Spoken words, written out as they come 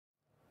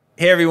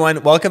Hey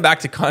everyone, welcome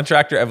back to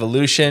Contractor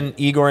Evolution.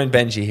 Igor and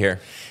Benji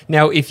here.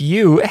 Now, if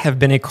you have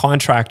been a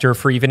contractor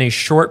for even a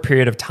short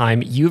period of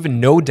time, you've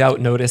no doubt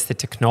noticed that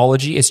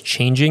technology is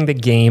changing the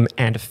game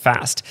and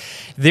fast.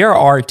 There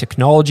are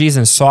technologies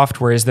and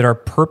softwares that are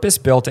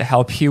purpose-built to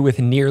help you with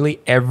nearly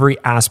every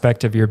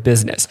aspect of your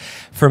business,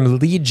 from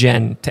lead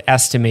gen to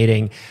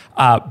estimating,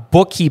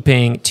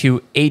 bookkeeping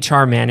to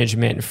HR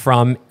management,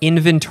 from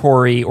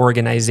inventory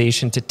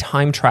organization to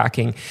time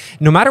tracking.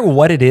 No matter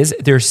what it is,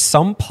 there's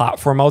some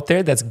platform out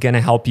there that's going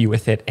to help you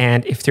with it.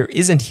 And if there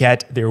isn't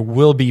yet, there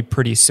will be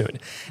pretty soon.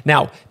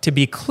 Now, to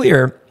be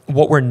clear,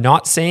 what we're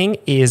not saying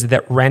is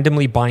that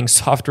randomly buying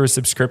software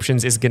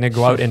subscriptions is going to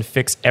go out and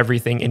fix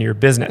everything in your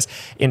business.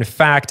 In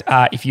fact,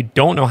 if you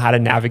don't know how to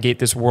navigate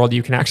this world,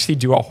 you can actually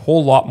do a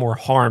whole lot more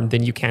harm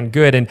than you can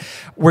good. And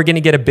we're going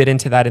to get a bit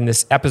into that in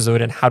this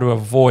episode and how to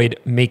avoid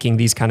making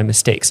these kind of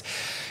mistakes.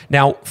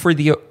 Now, for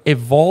the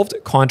evolved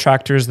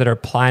contractors that are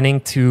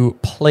planning to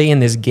play in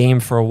this game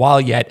for a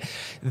while yet,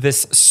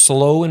 this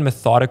slow and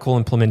methodical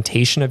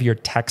implementation of your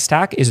tech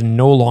stack is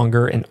no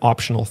longer an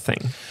optional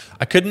thing.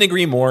 I couldn't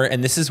agree more,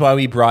 and this is why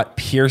we brought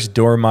Piers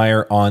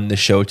Dormeyer on the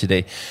show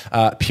today.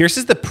 Piers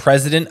is the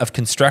president of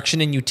construction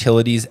and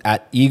utilities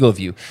at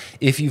EagleView.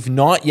 If you've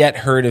not yet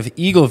heard of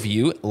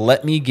EagleView,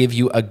 let me give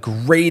you a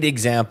great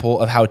example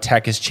of how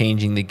tech is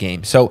changing the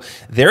game. So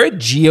they're a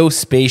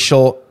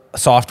geospatial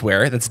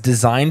software that's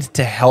designed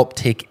to help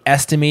take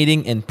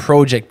estimating and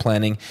project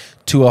planning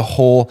to a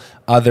whole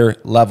other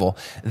level.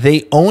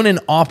 They own and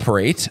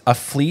operate a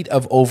fleet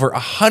of over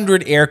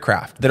 100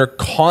 aircraft that are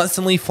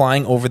constantly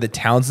flying over the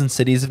towns and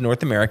cities of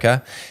North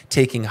America,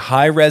 taking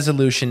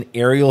high-resolution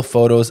aerial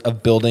photos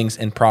of buildings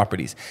and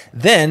properties.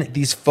 Then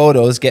these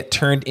photos get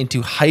turned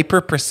into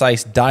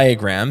hyper-precise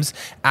diagrams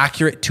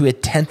accurate to a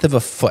tenth of a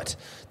foot.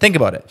 Think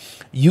about it.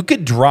 You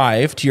could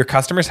drive to your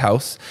customer's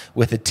house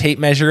with a tape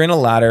measure and a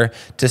ladder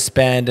to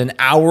spend an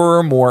hour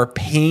or more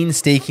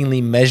painstakingly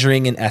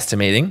measuring and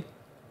estimating.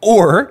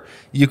 Or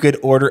you could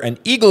order an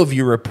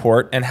EagleView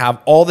report and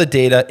have all the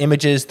data,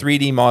 images,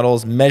 3D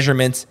models,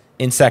 measurements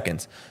in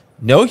seconds.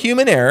 No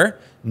human error,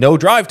 no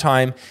drive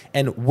time,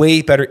 and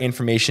way better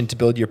information to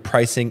build your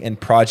pricing and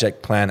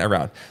project plan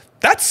around.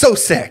 That's so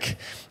sick.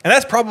 And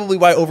that's probably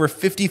why over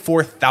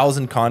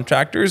 54,000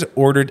 contractors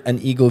ordered an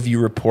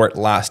EagleView report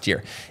last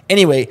year.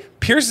 Anyway,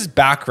 Pierce's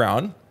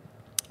background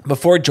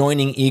before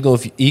joining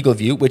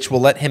EagleView, which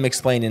we'll let him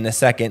explain in a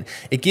second,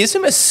 it gives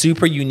him a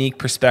super unique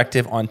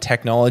perspective on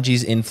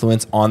technology's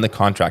influence on the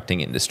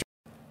contracting industry.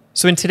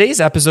 So in today's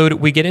episode,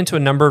 we get into a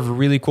number of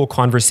really cool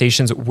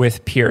conversations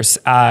with Piers.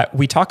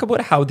 We talk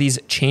about how these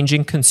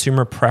changing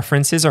consumer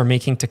preferences are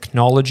making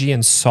technology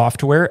and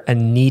software a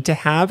need to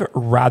have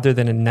rather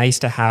than a nice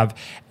to have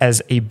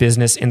as a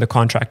business in the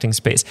contracting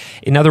space.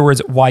 In other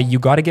words, why you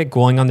got to get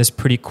going on this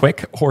pretty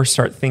quick or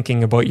start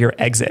thinking about your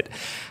exit.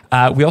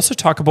 We also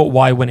talk about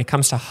why when it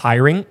comes to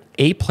hiring,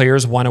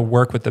 players want to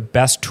work with the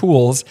best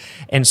tools,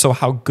 and so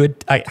how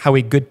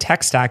a good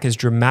tech stack is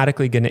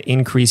dramatically going to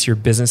increase your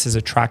business's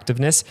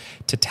attractiveness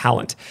to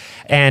talent.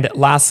 And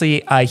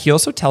lastly, he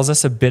also tells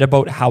us a bit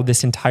about how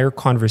this entire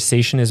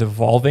conversation is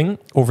evolving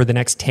over the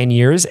next 10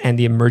 years and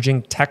the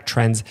emerging tech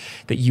trends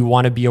that you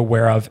want to be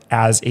aware of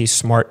as a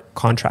smart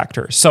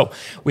contractor. So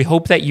we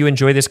hope that you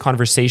enjoy this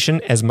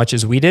conversation as much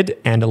as we did,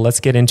 and let's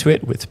get into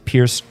it with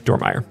Piers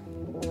Dormeyer.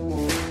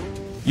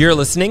 You're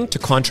listening to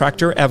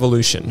Contractor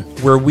Evolution,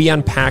 where we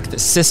unpack the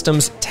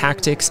systems,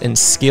 tactics, and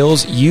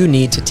skills you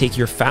need to take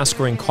your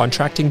fast-growing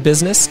contracting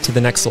business to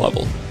the next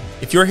level.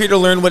 If you're here to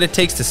learn what it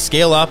takes to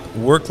scale up,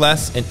 work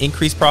less, and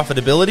increase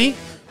profitability,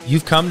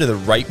 you've come to the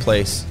right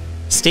place.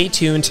 Stay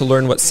tuned to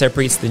learn what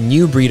separates the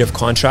new breed of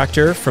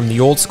contractor from the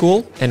old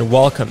school, and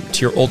welcome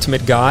to your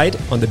ultimate guide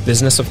on the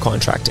business of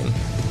contracting.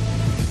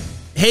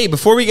 Hey,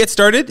 before we get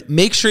started,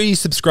 make sure you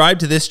subscribe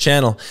to this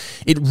channel.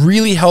 It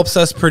really helps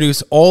us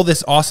produce all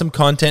this awesome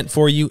content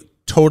for you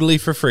totally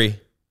for free.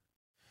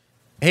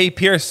 Hey,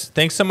 Piers,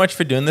 thanks so much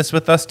for doing this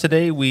with us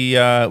today. We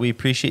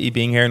appreciate you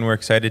being here and we're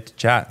excited to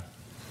chat.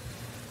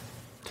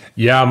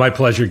 Yeah, my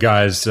pleasure,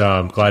 guys.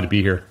 Glad to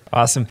be here.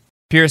 Awesome.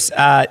 Piers,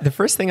 the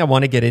first thing I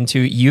want to get into,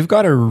 you've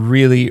got a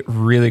really,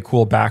 really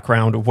cool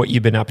background of what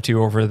you've been up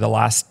to over the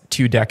last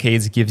 2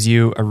 decades. Gives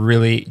you a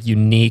really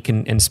unique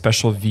and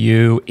special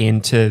view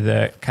into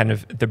the kind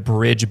of the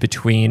bridge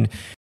between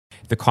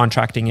the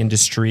contracting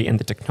industry and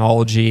the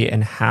technology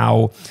and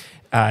how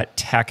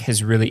tech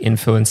has really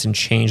influenced and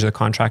changed the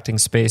contracting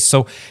space.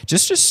 So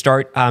just to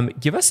start,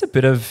 give us a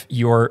bit of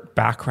your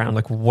background.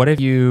 Like what have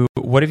you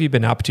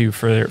been up to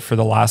for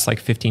the last like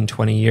 15,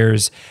 20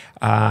 years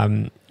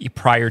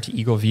prior to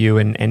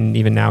EagleView and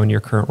even now in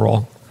your current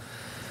role?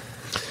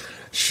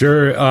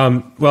 Sure.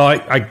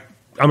 Well,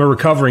 I'm a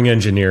recovering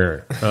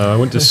engineer. I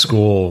went to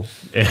school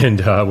and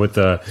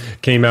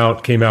came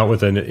out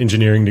with an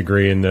engineering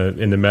degree in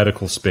the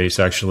medical space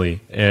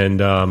actually.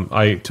 And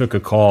I took a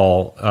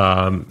call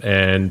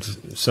and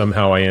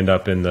somehow I end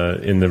up in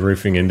the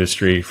roofing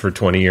industry for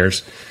 20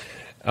 years.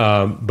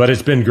 But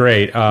it's been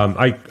great.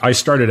 I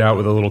started out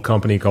with a little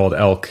company called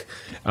Elk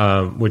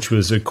which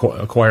was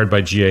acquired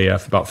by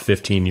GAF about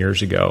 15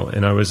 years ago.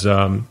 And I was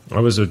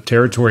a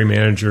territory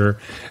manager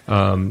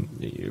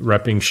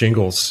repping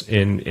shingles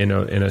in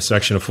a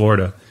section of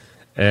Florida,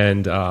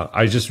 and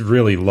I just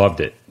really loved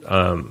it.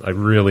 I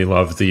really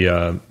loved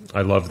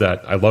I love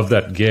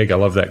that gig. I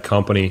love that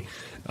company.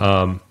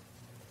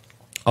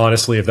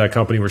 Honestly, if that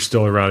company were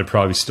still around, I'd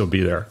probably still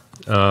be there.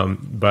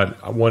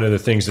 But one of the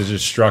things that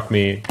just struck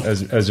me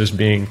as just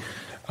being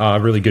a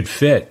really good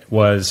fit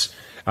was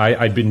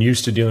I'd been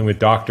used to dealing with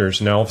doctors,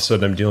 and now all of a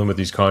sudden I'm dealing with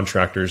these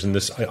contractors, and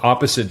this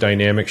opposite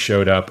dynamic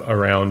showed up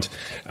around.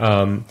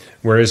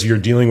 Whereas you're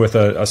dealing with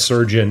a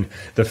surgeon,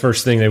 the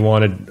first thing they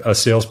wanted a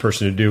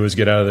salesperson to do was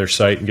get out of their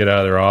site and get out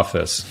of their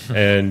office,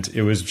 and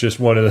it was just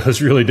one of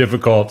those really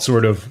difficult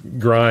sort of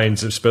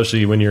grinds,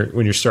 especially when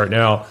you're starting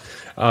out.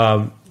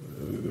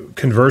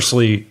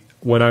 Conversely,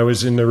 when I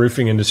was in the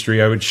roofing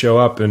industry, I would show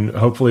up and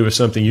hopefully with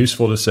something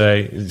useful to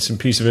say, some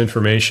piece of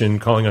information,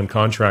 calling on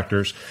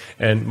contractors.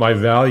 And my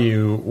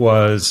value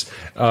was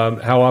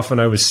how often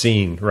I was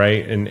seen,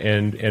 right?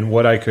 And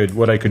what I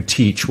could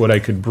teach, what I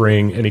could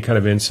bring, any kind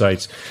of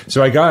insights.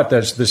 So I got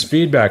this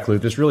feedback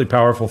loop, this really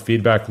powerful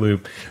feedback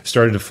loop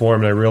started to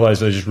form, and I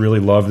realized I just really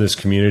love this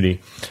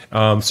community.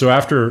 So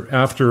after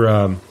I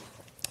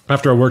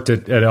worked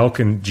at Elk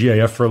and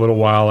GAF for a little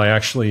while, I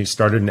actually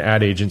started an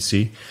ad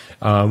agency.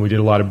 We did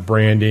a lot of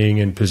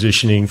branding and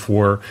positioning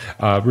for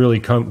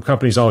really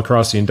companies all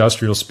across the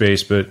industrial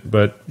space,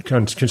 but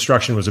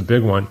construction was a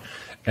big one.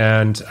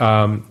 And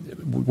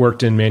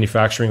worked in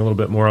manufacturing a little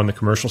bit more on the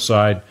commercial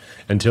side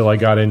until I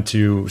got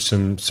into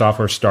some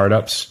software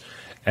startups.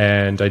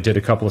 And I did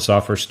a couple of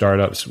software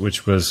startups,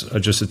 which was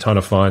just a ton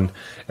of fun.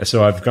 And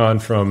so I've gone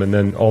from, and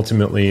then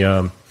ultimately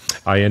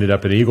I ended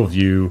up at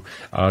EagleView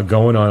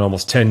going on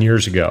almost 10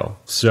 years ago.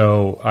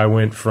 So I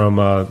went from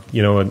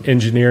an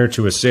engineer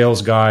to a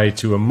sales guy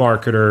to a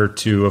marketer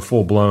to a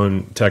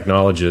full-blown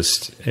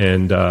technologist,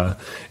 and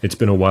it's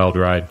been a wild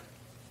ride.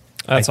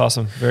 That's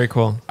awesome. Very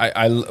cool.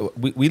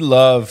 We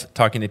love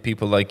talking to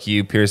people like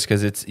you, Pierce,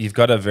 because you've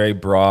got a very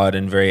broad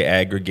and very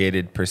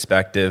aggregated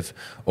perspective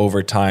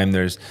over time.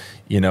 There's,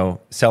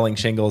 selling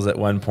shingles at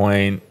one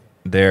point.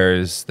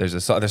 There's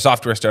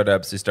software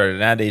startups. They started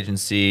an ad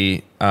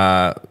agency.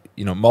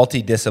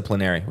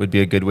 Multidisciplinary would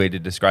be a good way to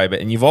describe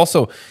it. And you've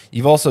also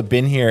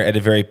been here at a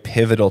very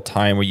pivotal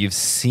time where you've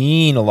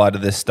seen a lot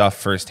of this stuff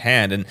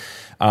firsthand. And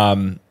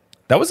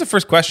that was the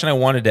first question I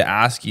wanted to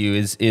ask you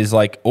is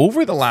like,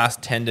 over the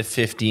last 10 to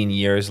 15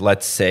 years,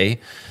 let's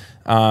say,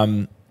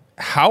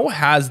 how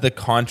has the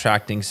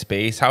contracting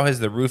space, how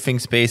has the roofing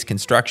space,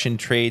 construction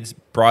trades,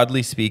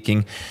 broadly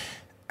speaking,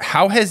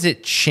 how has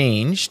it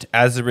changed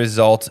as a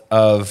result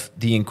of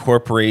the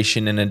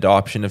incorporation and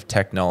adoption of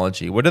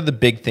technology? What are the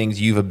big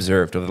things you've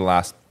observed over the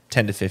last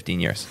 10 to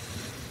 15 years?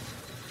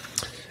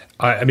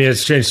 I mean,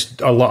 it's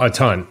changed a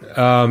ton.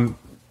 I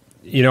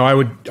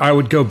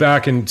would go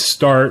back and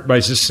start by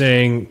just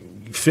saying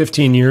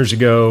 15 years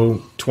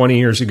ago, 20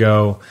 years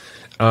ago,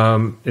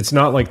 it's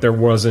not like there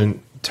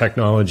wasn't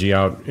technology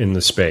out in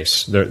the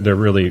space. There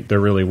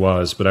really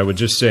was. But I would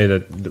just say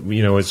that,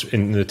 it's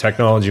in the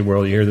technology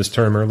world, you hear this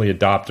term early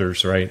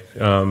adopters, right?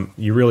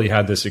 You really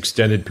had this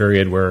extended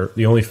period where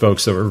the only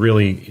folks that were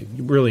really,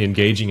 really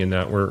engaging in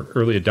that were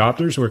early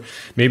adopters, where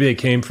maybe they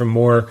came from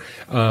more,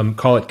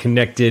 call it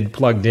connected,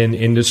 plugged in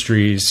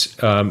industries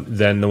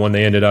than the one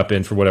they ended up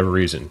in for whatever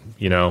reason,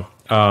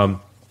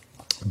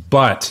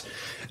 But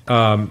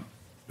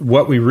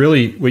what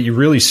you're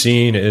really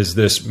seeing is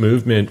this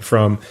movement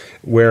from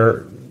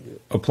where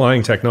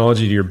applying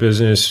technology to your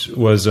business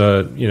was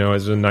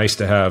as a nice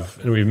to have,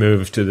 and we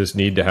moved to this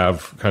need to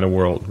have kind of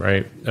world,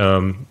 right?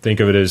 Think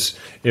of it as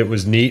it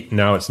was neat,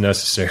 now it's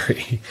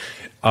necessary.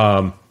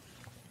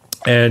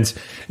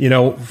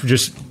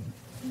 Just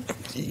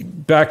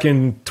back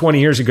in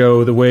 20 years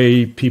ago, the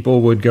way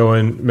people would go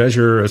and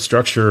measure a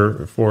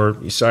structure for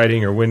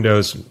siding or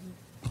windows,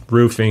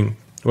 roofing,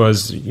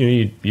 was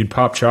you'd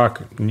pop chalk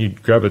and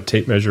you'd grab a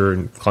tape measure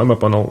and climb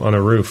up on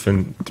a roof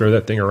and throw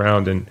that thing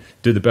around and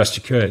do the best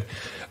you could.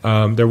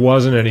 There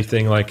wasn't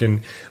anything like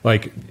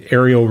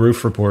aerial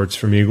roof reports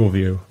from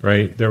EagleView,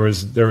 right? There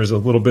was a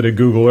little bit of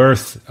Google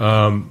Earth,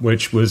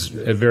 which was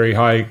a very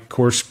high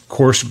coarse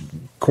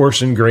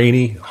and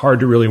grainy, hard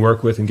to really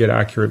work with and get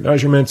accurate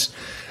measurements.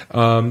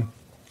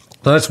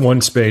 That's one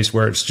space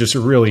where it's just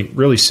a really,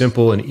 really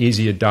simple and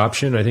easy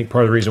adoption. I think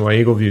part of the reason why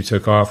EagleView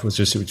took off was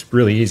just it's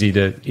really easy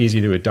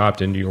to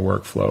adopt into your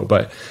workflow.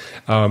 But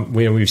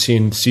we've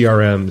seen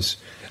CRMs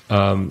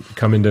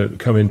come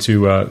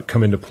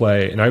into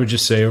play, and I would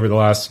just say over the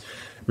last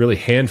really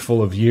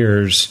handful of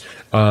years,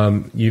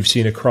 you've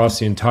seen across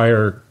the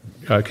entire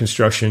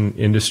construction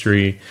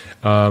industry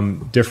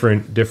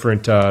different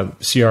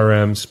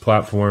CRMs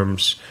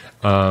platforms.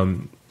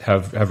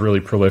 Have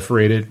really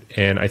proliferated,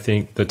 and I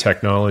think the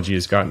technology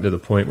has gotten to the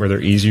point where they're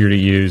easier to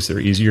use, they're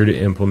easier to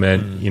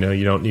implement.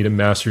 You don't need a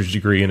master's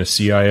degree and a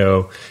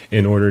CIO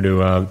in order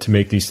to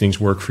make these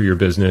things work for your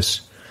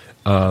business,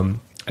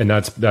 and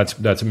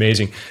that's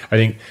amazing. I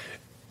think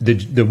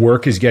the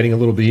work is getting a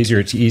little bit easier.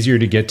 It's easier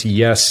to get to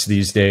yes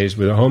these days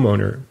with a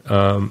homeowner.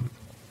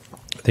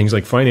 Things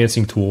like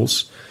financing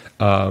tools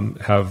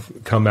have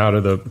come out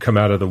of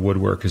the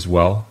woodwork as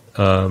well.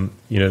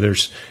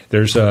 There's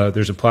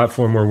a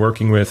platform we're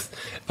working with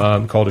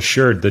called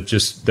Assured that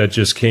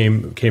just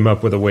came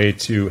up with a way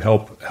to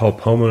help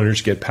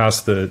homeowners get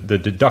past the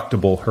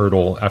deductible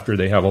hurdle after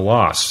they have a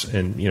loss,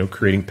 and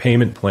creating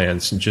payment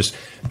plans and just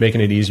making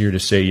it easier to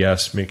say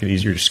yes, making it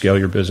easier to scale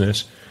your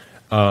business.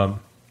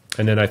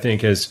 And then I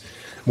think as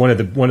one of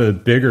the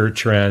bigger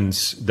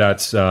trends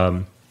that's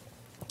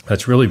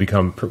really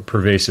become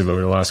pervasive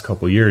over the last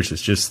couple of years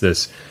is just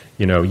this,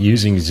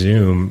 using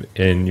Zoom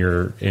in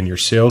your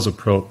sales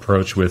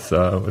approach with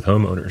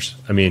homeowners.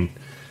 I mean,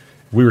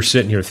 we were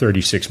sitting here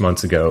 36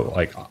 months ago.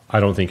 Like, I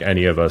don't think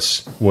any of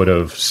us would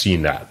have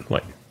seen that.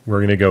 Like,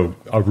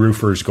 a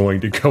roofer's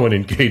going to go and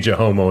engage a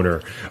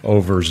homeowner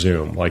over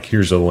Zoom. Like,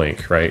 here's a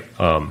link, right?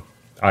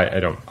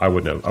 I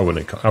wouldn't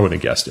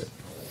have guessed it.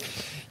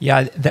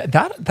 Yeah,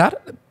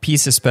 that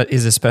piece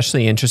is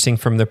especially interesting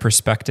from the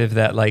perspective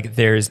that like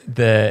there's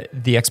the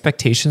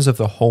expectations of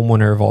the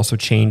homeowner have also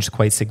changed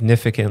quite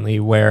significantly,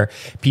 where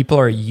people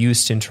are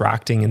used to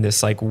interacting in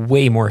this like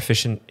way more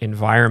efficient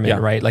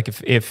environment, right? Like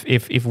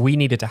if we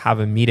needed to have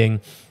a meeting,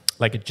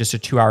 like just a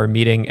 2-hour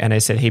meeting, and I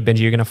said, hey, Benji,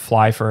 you're going to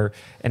fly for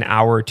an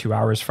hour or 2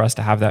 hours for us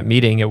to have that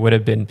meeting, it would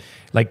have been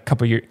like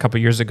couple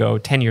years ago,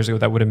 10 years ago,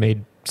 that would have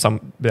made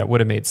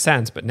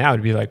sense. But now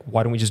it'd be like,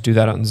 why don't we just do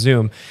that on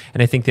Zoom?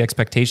 And I think the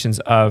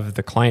expectations of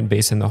the client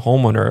base and the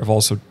homeowner have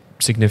also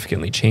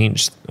significantly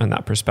changed on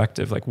that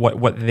perspective. Like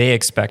what they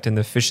expect and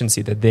the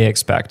efficiency that they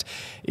expect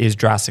is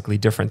drastically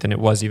different than it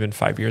was even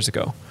 5 years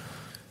ago.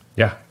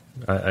 Yeah.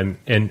 I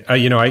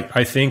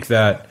think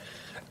that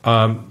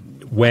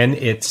when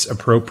it's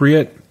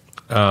appropriate,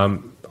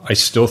 I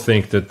still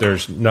think that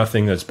there's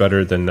nothing that's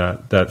better than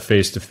that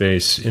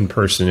face-to-face,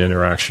 in-person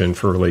interaction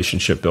for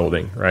relationship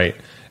building, right?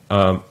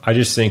 I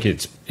just think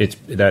it's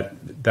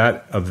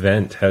that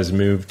event has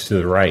moved to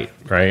the right?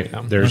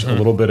 Yeah. There's a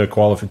little bit of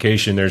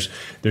qualification. There's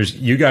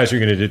you guys are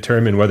going to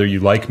determine whether you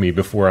like me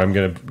before I'm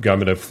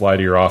going to fly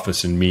to your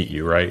office and meet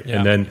you, right? Yeah.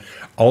 And then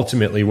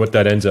ultimately what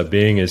that ends up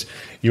being is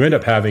you end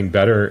up having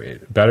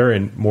better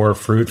and more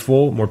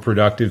fruitful, more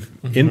productive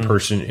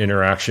in-person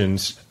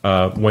interactions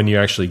when you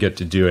actually get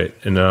to do it.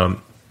 And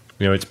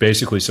it's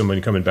basically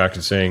somebody coming back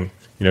and saying,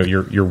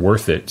 you're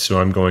worth it.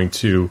 So I'm going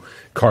to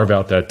carve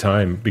out that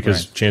time,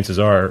 because chances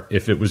are,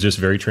 if it was just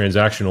very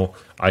transactional,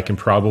 I can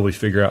probably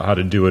figure out how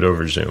to do it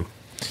over Zoom.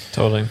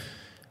 Totally.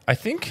 I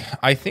think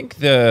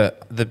the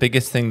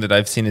biggest thing that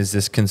I've seen is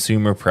this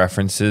consumer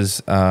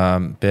preferences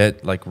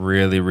bit, like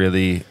really,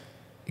 really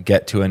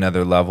get to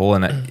another level.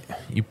 And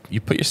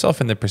you put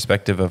yourself in the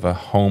perspective of a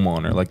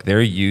homeowner. Like,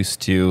 they're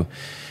used to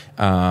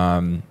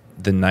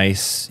the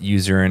nice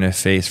user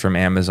interface from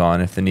Amazon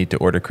if they need to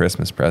order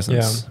Christmas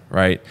presents,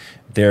 right?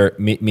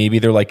 Maybe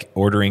they're like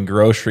ordering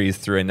groceries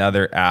through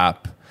another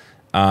app.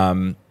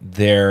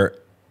 The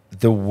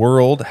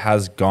world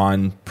has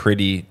gone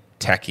pretty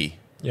techie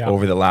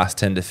over the last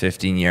 10 to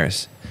 15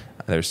 years.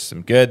 There's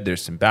some good,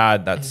 there's some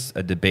bad. That's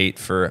a debate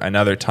for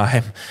another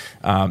time.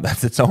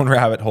 That's its own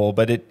rabbit hole,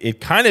 but it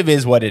kind of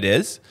is what it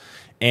is.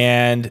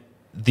 And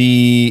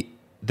the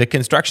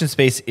construction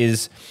space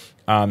is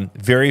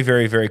very,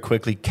 very, very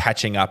quickly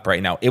catching up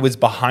right now. It was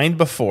behind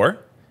before.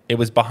 So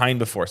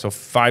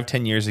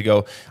 5-10 years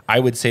ago, I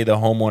would say the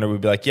homeowner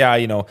would be like,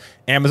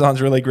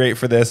 Amazon's really great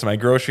for this. My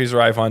groceries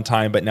arrive on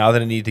time. But now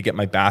that I need to get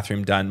my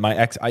bathroom done,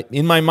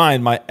 in my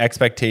mind, my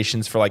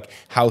expectations for like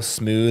how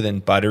smooth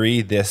and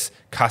buttery this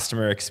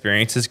customer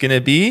experience is going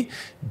to be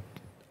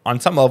on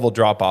some level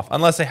drop off,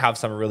 unless they have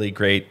some really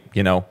great,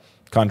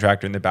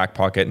 contractor in their back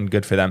pocket, and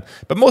good for them.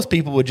 But most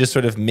people would just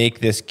sort of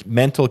make this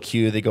mental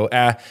cue. They go,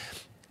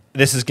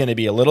 this is going to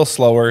be a little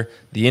slower.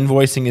 The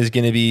invoicing is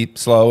going to be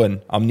slow,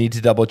 and I'll need to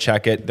double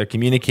check it. Their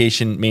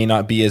communication may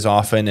not be as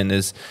often and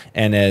as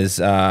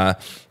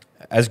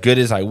good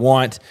as I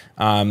want.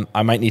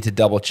 I might need to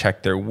double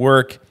check their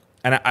work.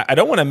 And I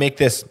don't want to make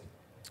this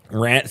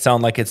rant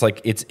sound like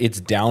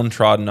it's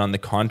downtrodden on the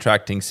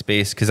contracting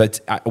space,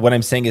 because what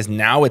I'm saying is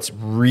now it's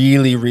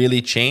really,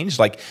 really changed.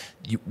 Like,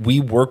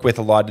 we work with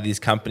a lot of these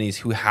companies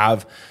who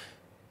have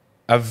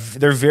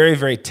they're very,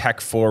 very tech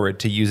forward,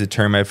 to use a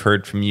term I've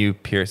heard from you,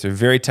 Pierce. They're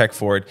very tech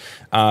forward.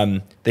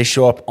 They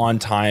show up on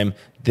time.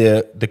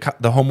 The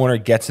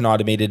homeowner gets an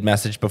automated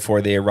message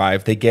before they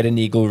arrive. They get an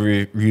Eagle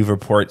review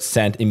report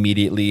sent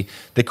immediately.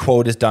 The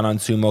quote is done on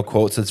Sumo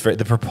Quotes. So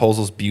the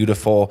proposal's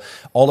beautiful.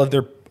 All of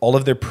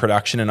their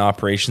production and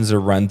operations are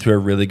run through a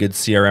really good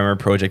CRM or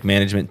project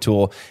management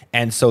tool.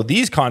 And so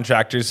these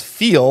contractors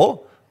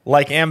feel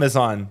like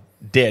Amazon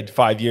did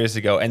 5 years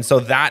ago. And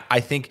so I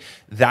think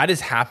that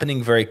is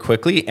happening very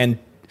quickly. And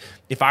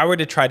if I were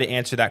to try to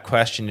answer that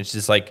question, it's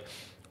just like,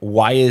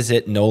 why is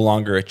it no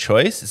longer a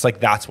choice? It's like,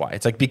 that's why.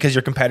 It's like, because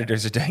your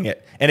competitors are doing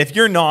it. And if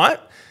you're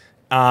not,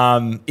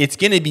 it's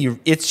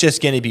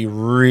just going to be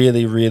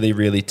really, really,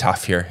 really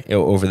tough here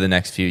over the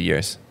next few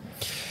years.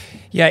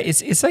 Yeah,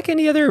 it's like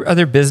any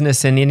other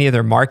business in any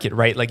other market,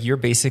 right? Like you're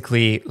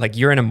basically like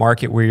you're in a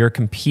market where you're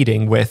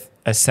competing with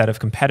a set of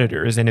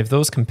competitors, and if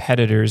those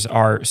competitors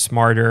are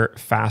smarter,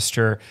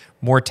 faster,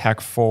 more tech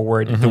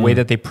forward, the way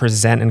that they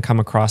present and come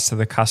across to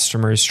the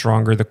customer is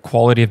stronger, the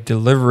quality of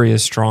delivery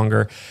is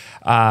stronger,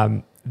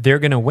 they're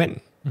going to win.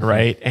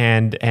 Right.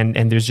 And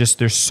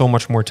there's so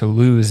much more to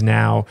lose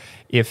now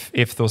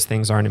if those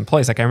things aren't in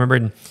place. Like I remember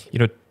in,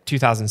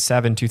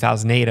 2007,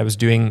 2008, I was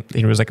doing,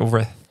 it was like over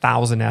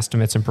 1,000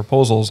 estimates and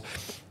proposals.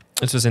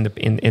 This was in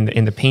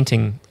the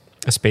painting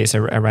space. I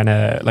ran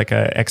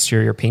a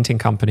exterior painting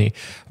company,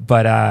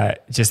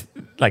 but just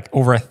like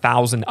over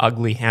 1,000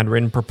 ugly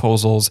handwritten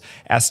proposals,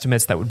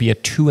 estimates that would be a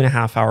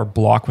 2.5 hour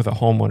block with a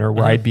homeowner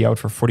where I'd be out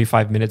for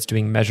 45 minutes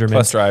doing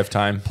measurements.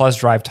 Plus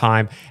drive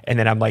time. And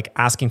then I'm like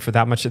asking for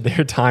that much of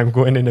their time,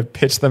 going in to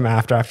pitch them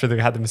after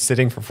they had them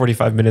sitting for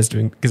 45 minutes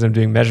because I'm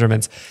doing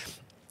measurements.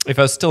 If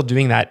I was still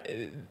doing that,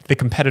 the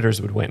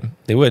competitors would win.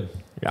 They would.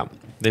 Yeah.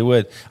 They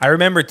would. I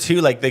remember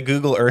too, like the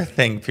Google Earth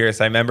thing,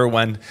 Pierce. I remember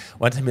one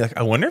time be like,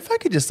 I wonder if I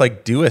could just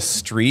like do a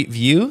street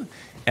view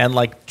and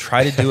like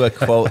try to do a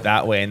quote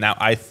that way. And now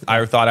I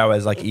thought I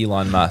was like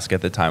Elon Musk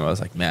at the time. I was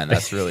like, man,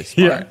 that's really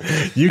smart.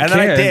 You and can. Then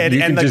I did,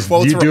 you and can the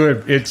quotes do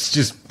it. It's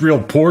just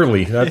real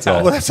poorly. That's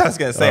all. Well, that's what I was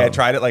gonna say. I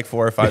tried it like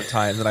 4 or 5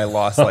 times, and I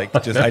lost I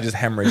just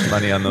hemorrhaged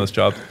money on those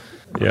jobs.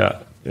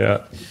 Yeah.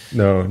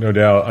 No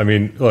doubt. I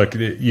mean, look,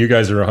 you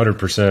guys are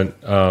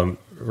 100%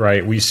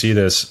 right. We see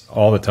this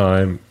all the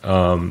time.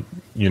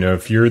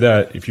 If you're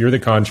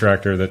the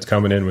contractor that's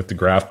coming in with the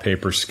graph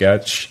paper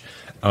sketch,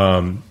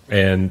 and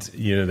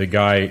the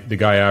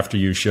guy after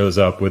you shows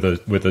up with a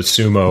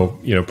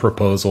sumo,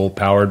 proposal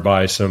powered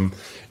by some,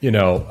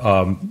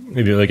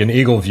 maybe like an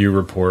Eagle View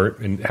report,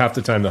 and half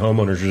the time the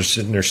homeowners are just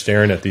sitting there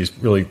staring at these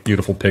really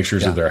beautiful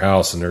pictures of their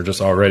house, and they're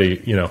just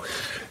already,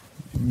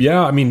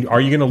 yeah, I mean, are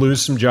you going to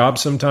lose some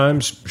jobs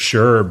sometimes?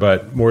 Sure,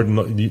 but more than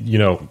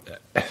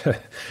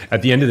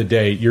at the end of the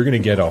day, you're going to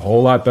get a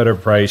whole lot better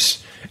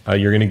price.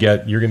 You're going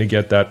to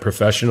get that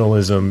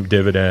professionalism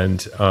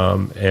dividend,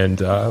 and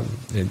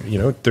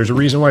there's a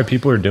reason why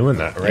people are doing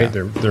that, right?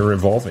 Yeah. They're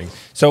evolving.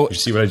 So you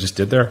see what I just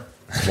did there?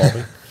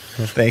 Evolving.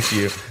 Thank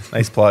you.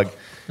 Nice plug.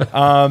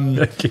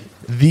 Thank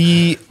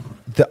you.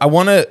 I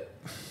want to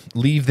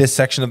leave this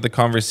section of the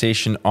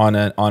conversation on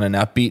an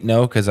upbeat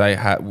note, because I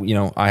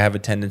have a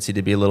tendency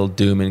to be a little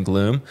doom and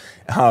gloom.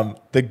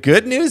 The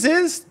good news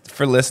is,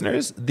 for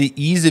listeners, the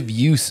ease of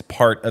use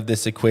part of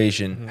this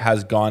equation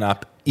has gone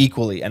up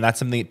equally. And that's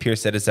something that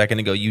Pierce said a second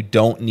ago. You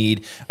don't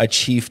need a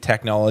chief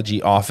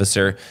technology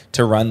officer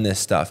to run this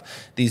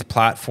stuff. These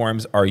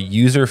platforms are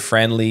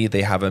user-friendly.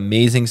 They have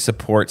amazing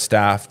support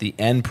staff. The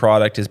end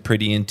product is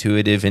pretty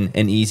intuitive and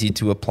easy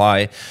to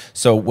apply.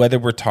 So whether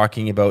we're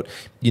talking about,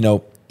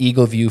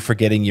 EagleView for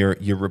getting your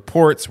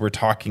reports, we're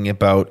talking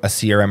about a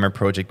CRM or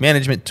project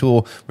management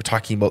tool, we're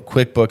talking about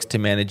QuickBooks to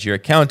manage your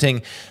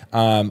accounting,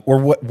 or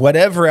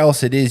whatever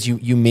else it is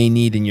you may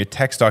need in your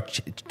tech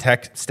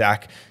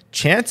stack,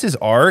 chances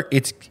are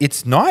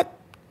it's not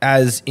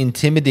as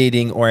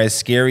intimidating or as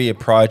scary a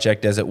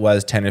project as it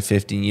was 10 or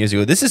 15 years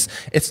ago.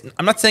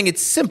 I'm not saying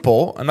it's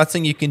simple. I'm not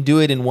saying you can do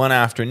it in one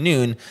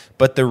afternoon,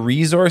 but the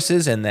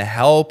resources and the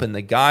help and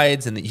the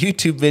guides and the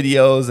YouTube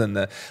videos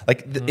and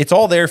it's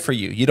all there for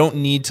you. You don't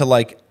need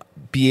to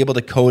be able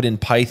to code in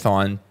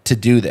Python to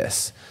do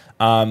this.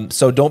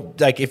 So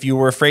don't, if you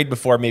were afraid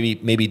before,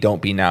 maybe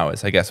don't be now,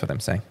 is I guess what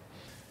I'm saying.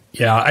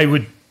 Yeah, I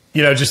would,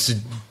 just to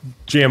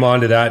jam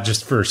onto that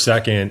just for a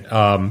second.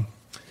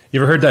 You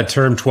ever heard that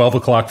term 12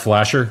 o'clock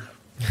flasher?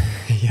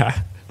 Yeah.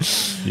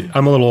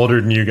 I'm a little older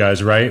than you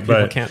guys, right? People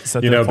but can't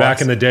set their back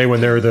clocks. in the day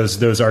when there were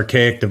those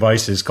archaic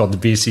devices called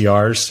the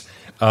VCRs,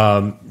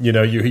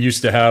 you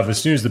used to have,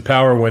 as soon as the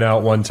power went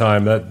out one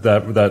time,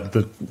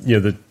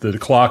 the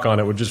clock on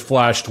it would just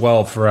flash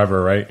 12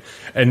 forever, right?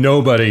 And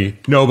nobody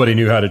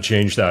knew how to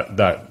change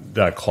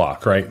that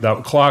clock, right?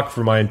 That clock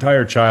for my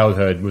entire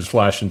childhood was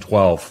flashing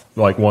 12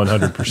 like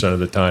 100% of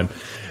the time.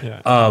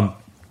 Yeah.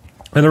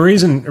 And the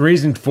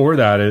reason for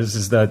that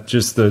is that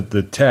just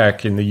the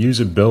tech and the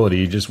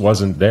usability just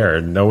wasn't there.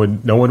 No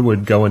one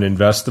would go and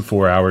invest the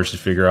 4 hours to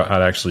figure out how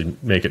to actually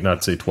make it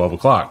not say 12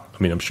 o'clock.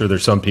 I mean, I'm sure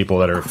there's some people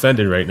that are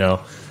offended right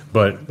now,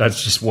 but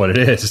that's just what it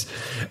is.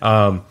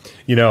 So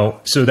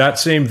that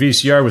same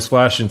VCR was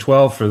flashing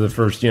 12 for the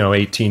first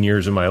 18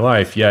 years of my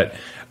life. Yet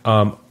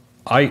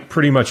I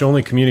pretty much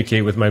only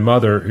communicate with my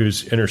mother,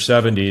 who's in her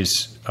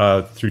 70s,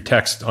 through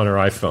text on her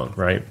iPhone,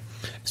 right?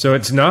 So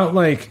it's not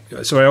like,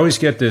 so I always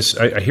get this,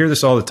 I hear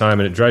this all the time,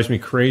 and it drives me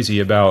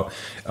crazy about,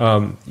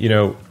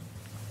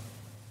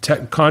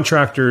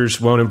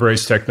 contractors won't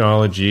embrace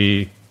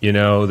technology.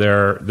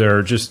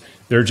 They're just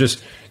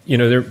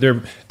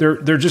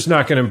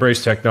not going to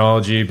embrace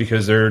technology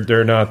because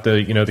they're not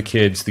the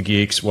kids, the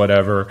geeks,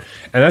 whatever.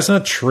 And that's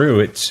not true.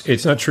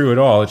 It's not true at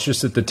all. It's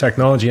just that the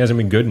technology hasn't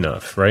been good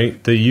enough,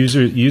 right? The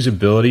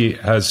usability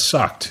has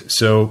sucked.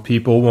 So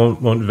people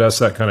won't invest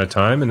that kind of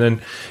time. And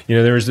then,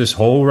 there was this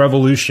whole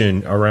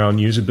revolution around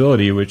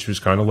usability, which was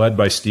kind of led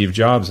by Steve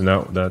Jobs and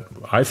that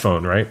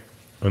iPhone, right?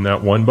 And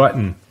that one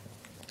button.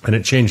 and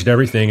it changed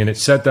everything, and it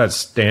set that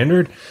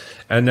standard.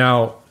 And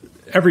now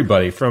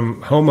everybody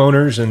from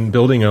homeowners and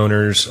building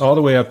owners all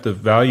the way up the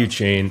value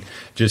chain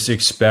just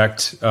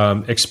expect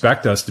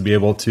us to be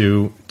able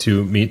to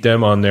meet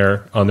them on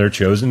their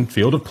chosen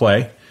field of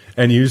play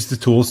and use the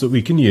tools that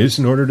we can use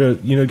in order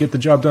to get the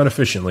job done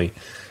efficiently.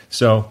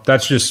 So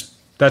that's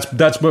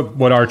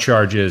what our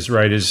charge is,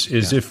 right?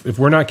 Is if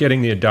we're not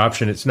getting the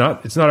adoption, it's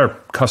not our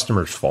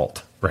customer's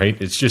fault,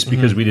 right? It's just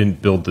because we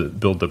didn't build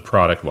the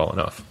product well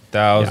enough.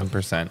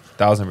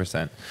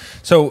 1,000%.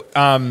 So,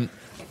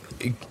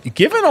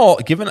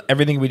 given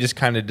everything we just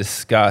kind of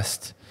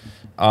discussed,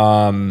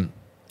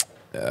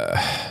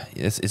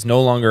 it's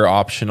no longer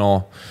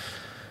optional.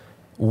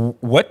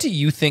 What do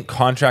you think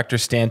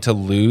contractors stand to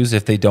lose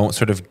if they don't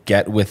sort of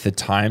get with the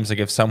times? Like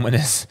if someone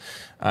is,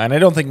 and I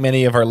don't think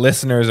many of our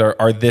listeners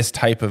are this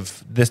type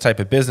of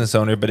business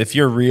owner, but if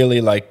you're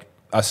really like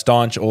a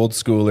staunch old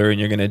schooler and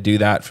you're going to do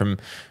that from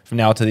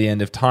now to the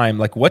end of time,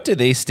 like what do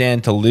they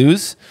stand to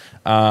lose?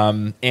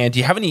 And do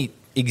you have any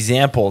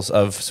examples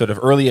of sort of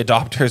early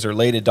adopters or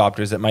late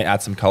adopters that might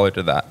add some color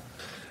to that?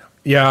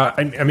 Yeah,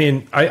 I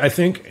mean, I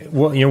think,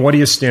 well, what do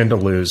you stand to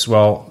lose?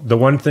 Well, the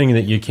one thing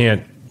that you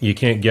can't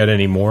get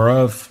any more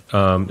of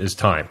is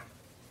time,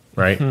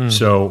 right?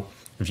 So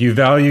if you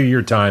value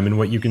your time and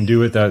what you can do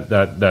with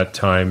that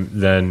time,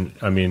 then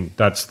I mean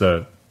that's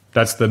the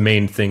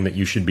main thing that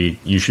you should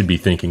be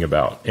thinking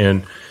about.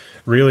 And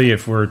really,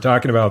 if we're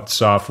talking about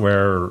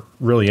software or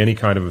really any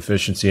kind of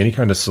efficiency, any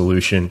kind of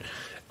solution,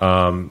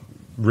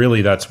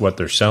 really that's what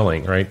they're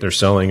selling, right? They're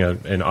selling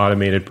an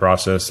automated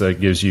process that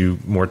gives you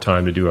more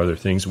time to do other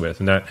things with.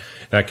 And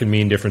that can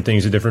mean different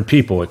things to different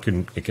people. It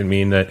can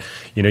mean that,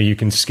 you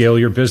can scale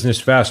your business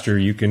faster,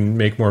 you can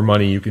make more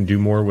money, you can do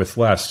more with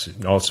less.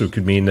 It also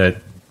could mean that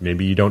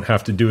maybe you don't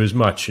have to do as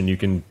much and you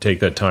can take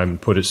that time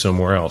and put it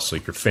somewhere else,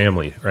 like your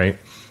family, right?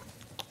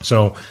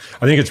 So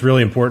I think it's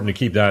really important to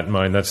keep that in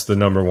mind. That's the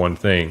number one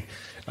thing.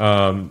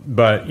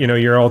 But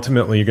you're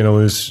ultimately going to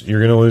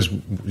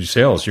lose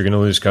sales. You're going to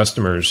lose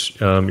customers.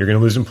 You're going to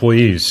lose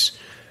employees.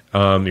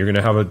 You're going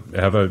to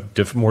have a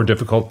more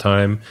difficult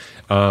time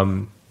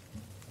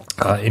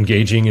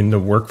engaging in the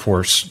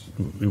workforce,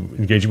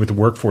 engaging with the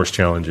workforce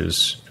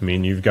challenges. I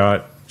mean, you've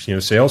got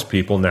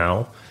salespeople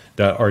now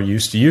that are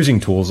used to using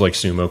tools like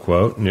Sumo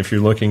Quote, and if you're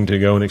looking to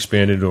go and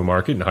expand into a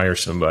market and hire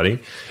somebody,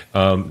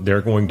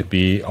 they're going to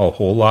be a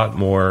whole lot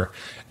more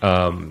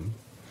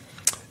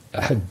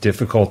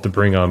difficult to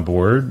bring on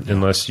board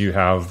unless you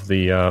have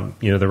the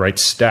the right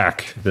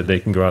stack that they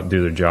can go out and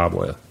do their job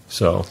with.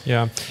 So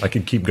yeah, I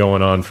could keep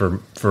going on for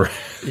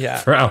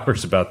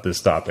hours about this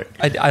topic.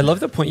 I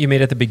love the point you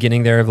made at the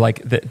beginning there of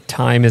like that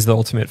time is the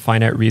ultimate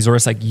finite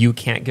resource. Like you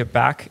can't get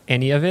back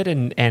any of it,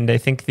 and I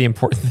think the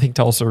important thing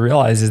to also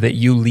realize is that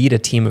you lead a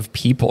team of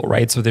people,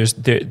 right? So there's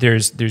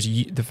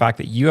the fact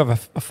that you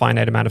have a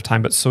finite amount of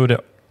time, but so do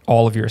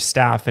all of your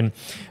staff. And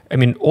I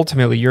mean,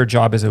 ultimately your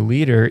job as a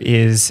leader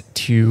is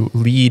to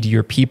lead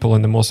your people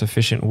in the most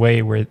efficient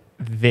way where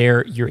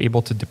you're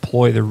able to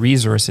deploy the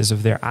resources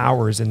of their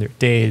hours and their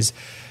days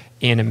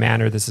in a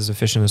manner that's as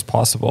efficient as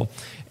possible.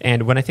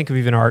 And when I think of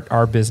even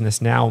our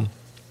business now,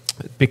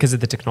 because of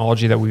the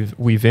technology that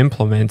we've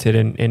implemented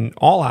in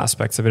all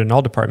aspects of it, in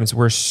all departments,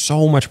 we're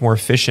so much more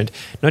efficient.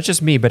 Not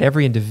just me, but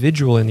every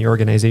individual in the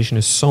organization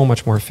is so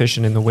much more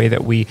efficient in the way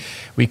that we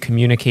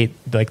communicate.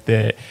 Like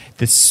the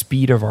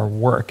speed of our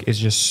work is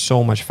just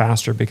so much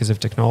faster because of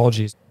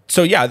technologies.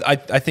 So yeah,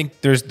 I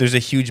think there's a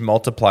huge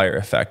multiplier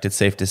effect. It's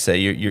safe to say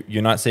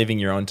you're not saving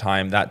your own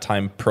time. That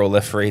time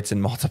proliferates and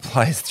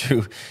multiplies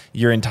through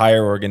your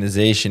entire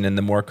organization, and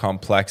the more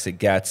complex it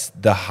gets,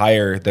 the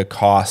higher the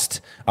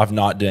cost of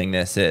not doing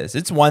this is.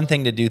 It's one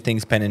thing to do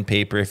things pen and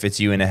paper if it's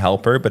you and a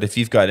helper, but if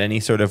you've got any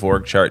sort of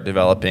org chart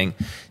developing,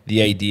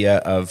 the idea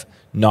of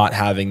not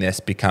having this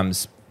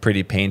becomes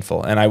pretty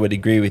painful. And I would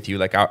agree with you.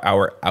 Like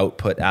our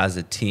output as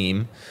a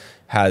team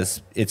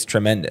it's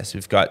tremendous.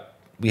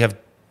 We have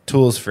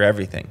tools for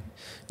everything,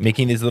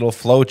 making these little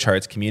flow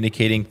charts,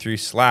 communicating through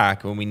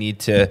Slack. When we need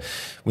to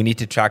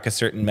track a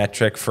certain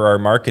metric for our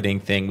marketing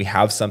thing, we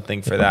have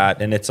something for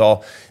that. And it's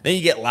all, then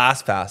you get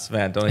LastPass,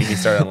 man. Don't even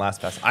start on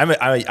LastPass.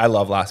 I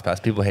love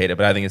LastPass. People hate it,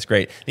 but I think it's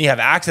great. Then you have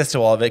access to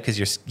all of it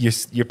because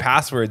your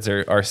passwords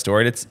are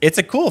stored. It's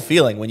a cool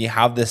feeling when you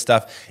have this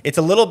stuff. It's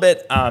a little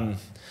bit,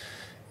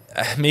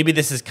 maybe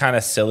this is kind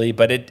of silly,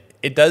 but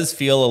it does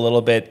feel a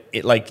little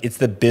bit like it's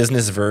the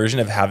business version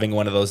of having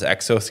one of those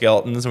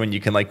exoskeletons when you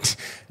can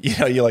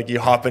you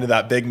hop into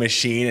that big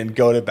machine and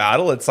go to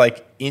battle. It's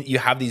like you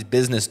have these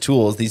business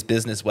tools, these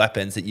business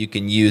weapons that you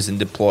can use and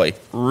deploy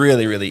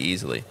really, really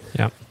easily.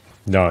 Yeah.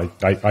 No,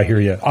 I hear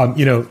you.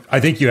 I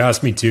think you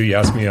asked me too. You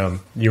asked me,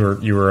 you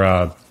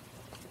were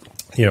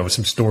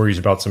some stories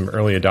about some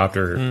early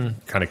adopter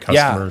kind of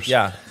customers.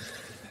 Yeah.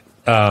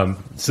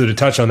 So to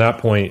touch on that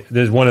point,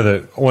 there's one of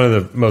the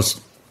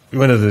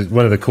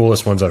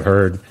coolest ones I've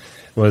heard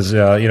was,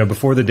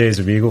 before the days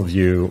of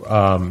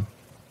EagleView,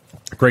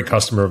 a great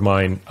customer of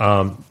mine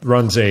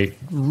runs a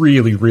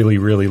really, really,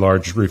 really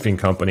large roofing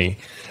company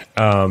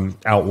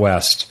out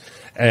west.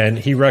 And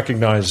he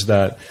recognized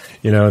that,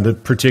 the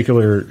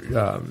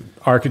particular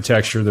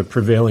architecture, the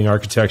prevailing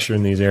architecture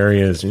in these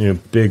areas,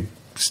 big,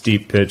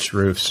 steep pitch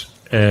roofs.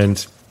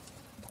 And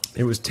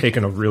it was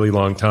taking a really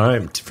long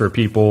time for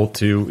people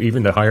to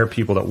hire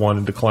people that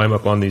wanted to climb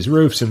up on these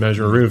roofs and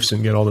measure roofs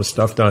and get all this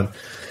stuff done.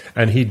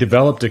 And he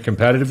developed a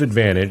competitive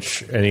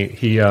advantage, and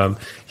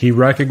he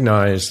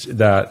recognized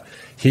that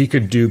he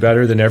could do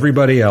better than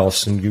everybody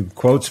else and do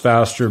quotes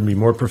faster and be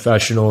more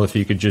professional if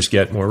he could just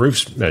get more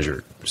roofs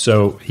measured.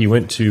 So he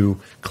went to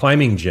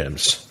climbing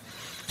gyms.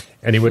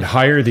 And he would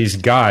hire these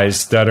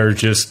guys that are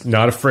just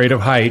not afraid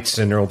of heights,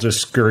 and they'll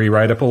just scurry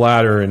right up a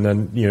ladder, and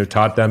then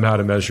taught them how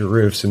to measure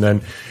roofs. And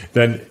then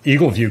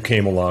EagleView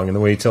came along, and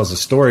the way he tells the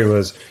story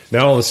was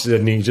now all of a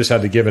sudden he just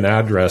had to give an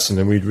address, and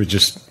then we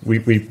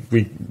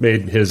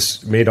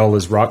made all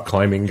his rock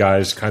climbing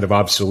guys kind of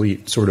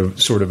obsolete, sort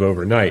of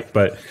overnight.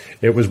 But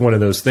it was one of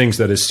those things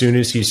that as soon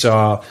as he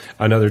saw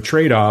another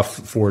trade-off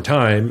for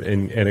time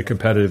and a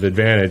competitive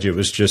advantage, it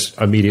was just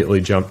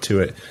immediately jumped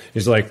to it.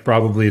 He's like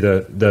probably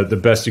the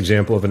best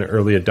example of an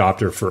early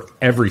adopter for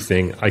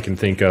everything I can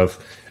think of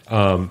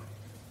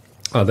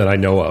that I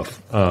know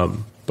of.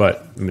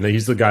 But I mean,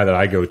 he's the guy that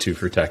I go to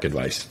for tech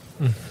advice.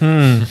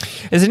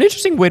 It's an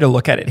interesting way to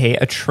look at it. Hey,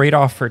 a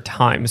trade-off for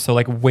time. So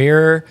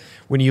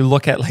when you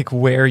look at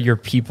where your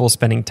people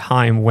spending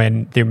time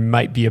when there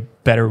might be a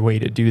better way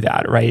to do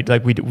that, right?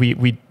 Like the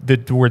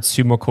word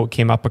sumo quote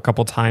came up a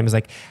couple times.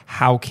 Like,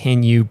 how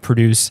can you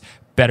produce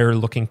better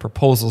looking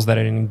proposals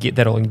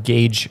that'll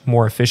engage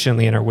more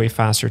efficiently and are way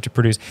faster to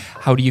produce?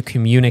 How do you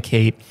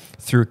communicate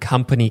through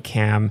company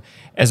cam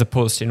as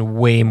opposed to in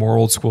way more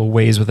old school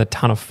ways with a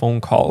ton of phone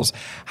calls?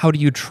 How do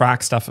you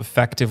track stuff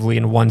effectively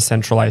in one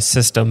centralized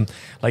system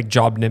like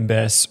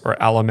JobNimbus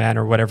or Element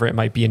or whatever it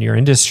might be in your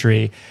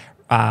industry,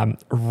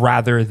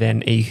 rather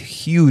than a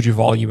huge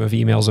volume of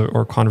emails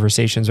or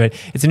conversations, right?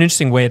 It's an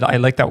interesting way. I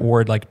like that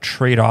word, like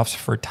trade-offs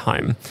for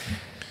time.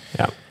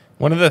 Yeah.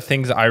 One of the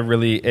things I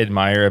really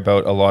admire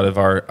about a lot of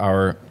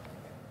our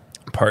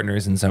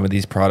partners in some of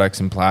these products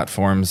and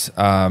platforms,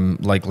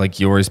 like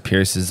yours,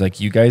 Pierce, is like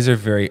you guys are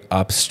very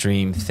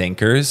upstream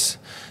thinkers,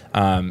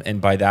 and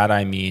by that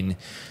I mean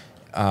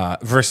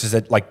versus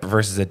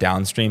a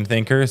downstream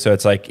thinker. So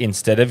it's like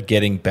instead of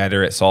getting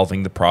better at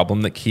solving the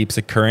problem that keeps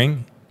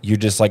occurring, you're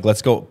just like,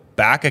 let's go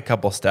back a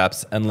couple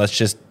steps and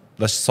let's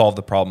solve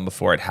the problem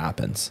before it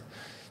happens.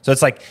 So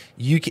it's like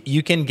you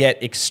can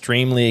get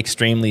extremely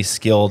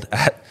skilled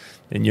at,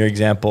 in your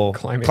example,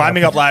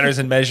 climbing up ladders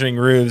and measuring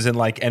roofs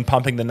and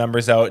pumping the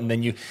numbers out, and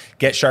then you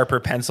get sharper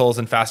pencils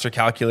and faster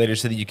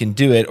calculators so that you can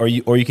do it, or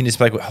you can just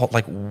be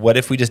like, what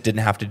if we just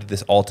didn't have to do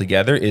this all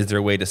together? Is there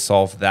a way to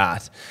solve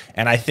that?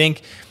 And I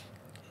think,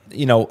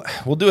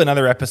 we'll do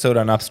another episode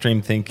on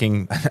upstream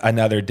thinking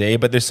another day,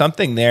 but there's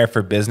something there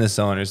for business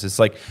owners. It's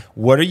like,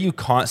 what are you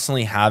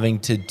constantly having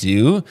to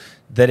do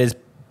that is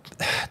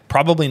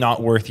probably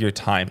not worth your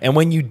time? And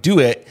when you do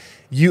it,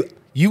 you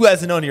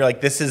as an owner, you're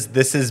like, this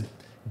is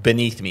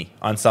beneath me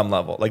on some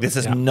level. Like, this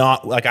is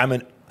not like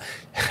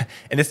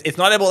and it's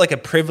not about like a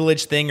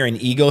privilege thing or an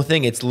ego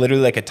thing. It's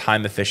literally like a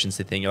time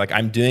efficiency thing. You're like,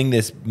 I'm doing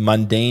this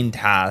mundane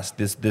task,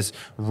 this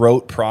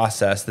rote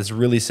process, this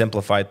really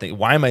simplified thing.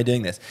 Why am I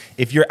doing this?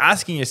 If you're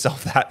asking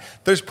yourself that,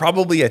 there's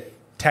probably a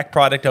tech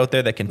product out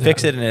there that can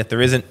fix it. And if there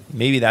isn't,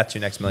 maybe that's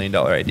your next $1 million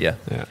idea.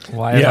 Yeah.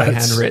 Why have I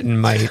handwritten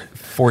my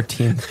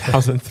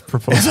 14,000th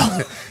proposal?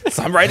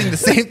 So I'm writing the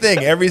same thing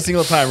every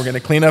single time. We're going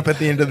to clean up at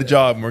the end of the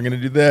job, and we're going to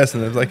do this.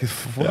 And it's like,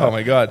 oh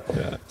my God.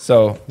 Yeah.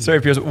 So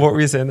sorry, Pierce, what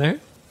were you saying there?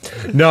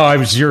 No,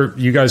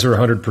 you guys are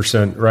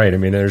 100% right. I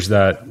mean, there's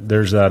that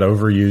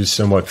overused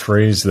somewhat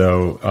phrase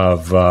though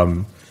of,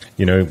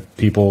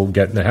 people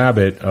get in the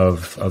habit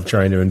of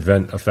trying to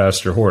invent a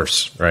faster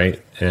horse,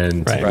 right?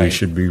 And we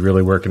should be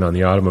really working on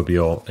the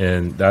automobile.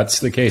 And that's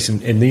the case.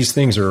 And these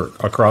things are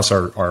across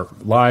our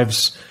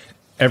lives,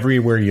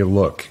 everywhere you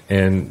look.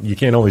 And you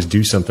can't always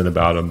do something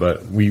about them,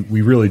 but we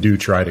really do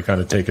try to kind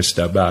of take a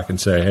step back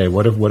and say, hey,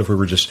 what if we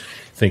were just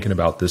thinking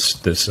about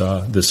this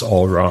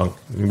all wrong?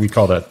 And we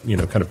call that,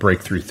 kind of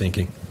breakthrough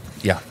thinking.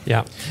 Yeah.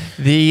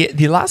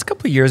 The last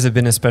couple of years have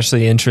been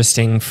especially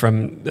interesting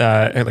from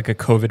like a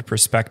COVID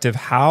perspective.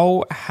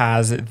 How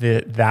has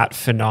that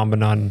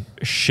phenomenon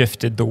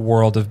shifted the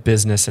world of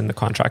business in the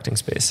contracting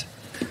space?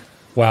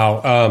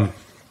 Wow.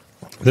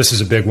 This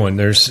is a big one.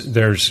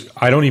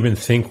 I don't even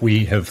think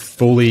we have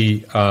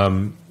fully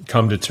come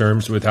to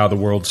terms with how the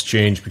world's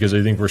changed, because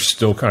I think we're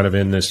still kind of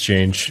in this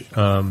change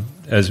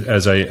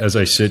as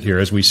we sit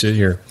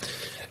here.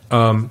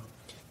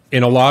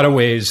 In a lot of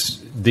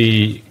ways,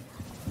 the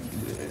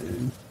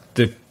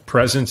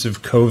presence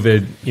of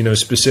COVID,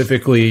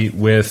 specifically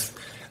with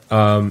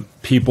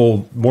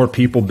more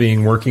people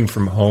being working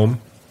from home,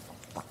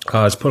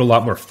 has put a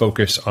lot more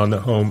focus on the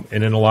home,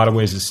 and in a lot of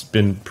ways, it's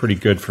been pretty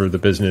good for the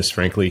business.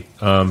 Frankly,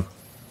 I've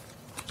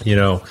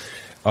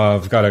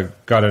got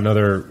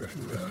another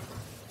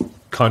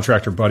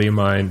contractor buddy of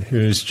mine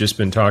who's just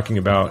been talking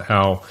about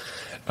how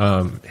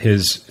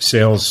his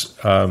sales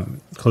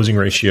closing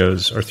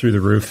ratios are through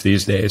the roof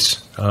these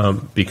days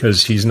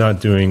because he's not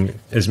doing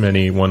as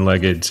many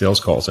one-legged sales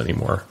calls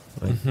anymore.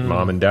 Like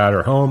mom and dad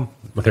are home.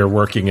 They're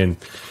working in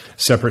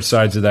separate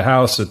sides of the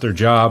house at their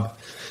job.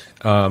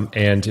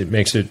 And it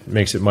makes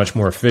it much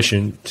more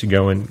efficient to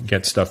go and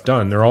get stuff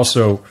done. They're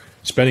also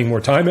spending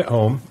more time at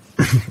home,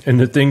 and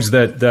the things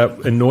that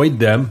annoyed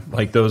them,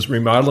 like those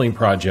remodeling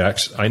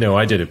projects. I know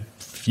I did a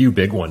few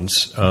big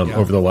ones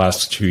over the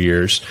last 2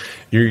 years.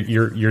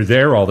 You're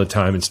there all the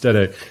time instead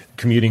of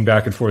commuting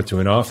back and forth to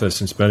an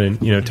office and spending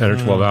 10 or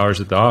 12 hours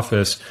at the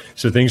office.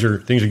 So things are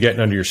getting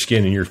under your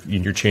skin, and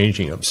you're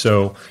changing them.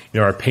 So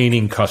our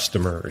painting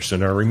customers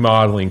and our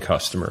remodeling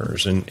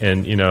customers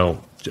and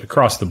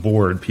across the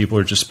board, people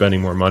are just spending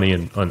more money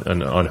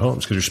on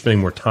homes because they're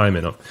spending more time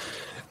in them.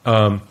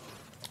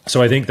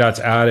 So I think that's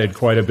added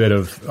quite a bit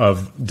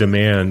of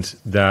demand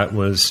that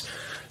was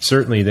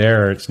certainly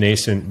there. It's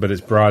nascent, but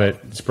it's brought it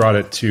front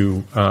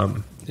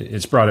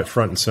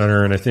and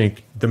center. And I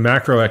think the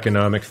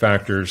macroeconomic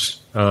factors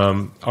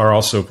are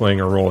also playing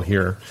a role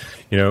here.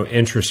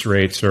 Interest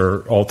rates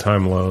are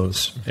all-time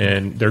lows,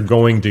 and they're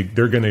going to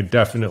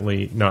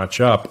definitely notch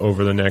up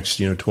over the next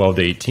 12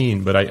 to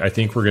 18. But I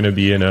think we're going to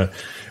be in a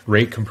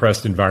rate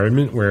compressed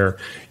environment where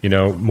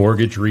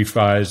mortgage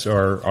refis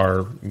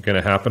are going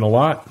to happen a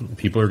lot.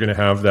 People are going to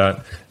have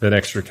that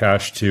extra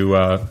cash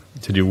to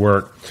do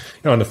work.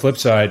 On the flip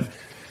side,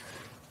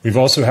 we've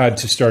also had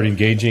to start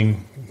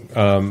engaging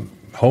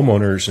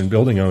homeowners and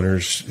building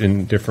owners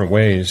in different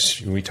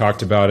ways. We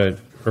talked about it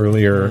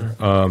earlier.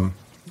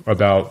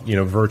 About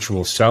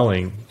virtual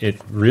selling. It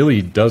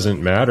really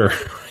doesn't matter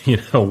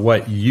how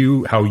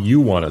you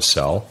want to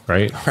sell,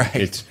 right?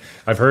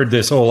 I've heard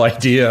this whole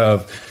idea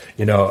of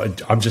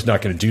I'm just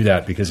not going to do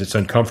that because it's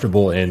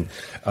uncomfortable, and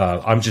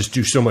I'm just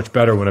do so much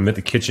better when I'm at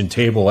the kitchen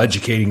table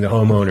educating the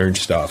homeowner and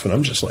stuff. And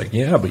I'm just like,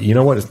 yeah, but you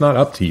know what? It's not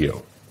up to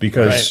you.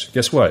 Because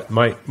guess what?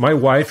 My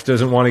wife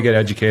doesn't want to get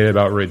educated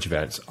about ridge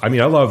vents. I mean,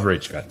 I love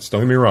ridge vents.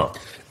 Don't get me wrong.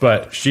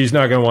 But she's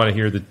not going to want to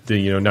hear the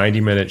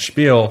 90-minute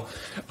spiel.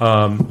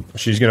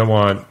 She's going to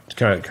want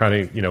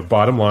kind of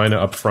bottom line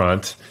up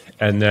front,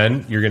 and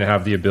then you're going to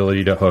have the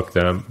ability to hook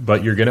them.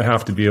 But you're going to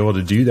have to be able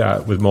to do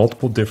that with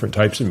multiple different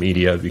types of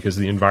media because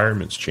the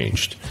environment's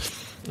changed.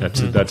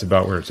 That's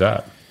about where it's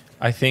at.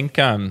 I think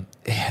on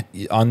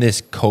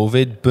this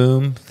COVID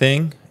boom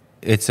thing,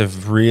 it's a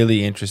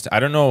really interesting.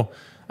 I don't know.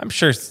 I'm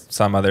sure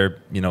some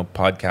other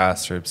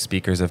podcasts or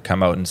speakers have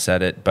come out and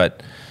said it,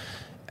 but.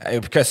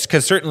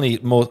 Because certainly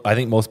I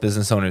think most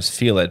business owners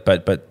feel it,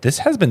 but this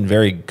has been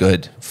very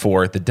good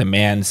for the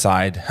demand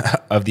side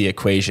of the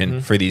equation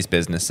for these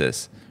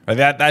businesses.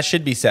 That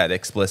should be said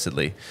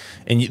explicitly.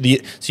 And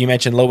so you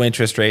mentioned low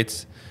interest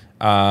rates.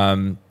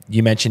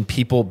 You mentioned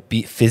people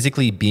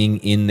physically being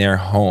in their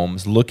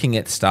homes, looking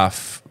at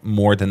stuff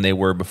more than they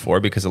were before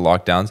because of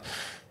lockdowns.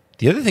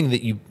 The other thing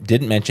that you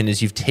didn't mention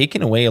is you've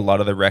taken away a lot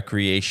of the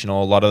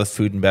recreational, a lot of the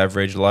food and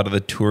beverage, a lot of the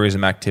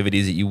tourism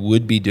activities that you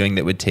would be doing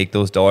that would take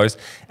those dollars.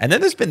 And then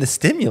there's been the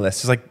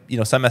stimulus. There's like,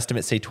 some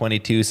estimates say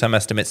 22, some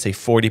estimates say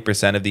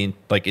 40% of the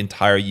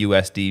entire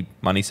USD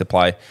money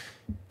supply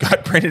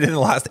got printed in the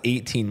last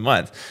 18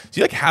 months.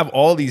 So you have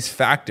all these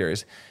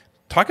factors.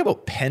 Talk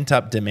about pent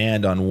up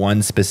demand on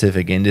one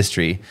specific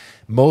industry.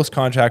 Most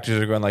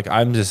contractors are going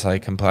I'm just I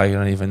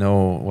don't even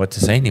know what to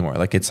say anymore.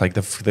 It's like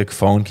the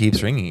phone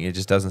keeps ringing. It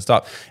just doesn't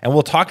stop. And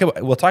we'll talk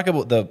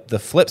about the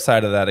flip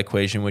side of that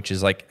equation, which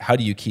is how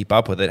do you keep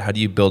up with it? How do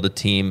you build a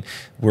team?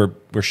 We're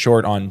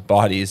short on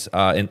bodies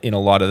in a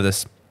lot of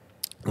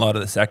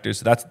the sectors.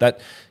 So that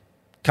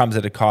comes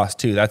at a cost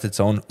too. That's its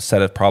own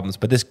set of problems.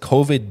 But this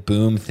COVID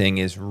boom thing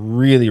is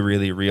really,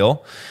 really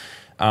real.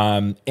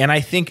 And I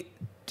think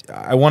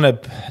I want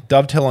to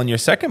dovetail on your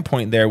second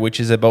point there, which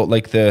is about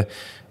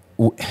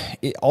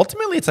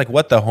ultimately it's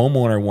what the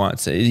homeowner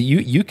wants.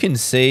 You can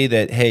say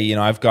that, hey,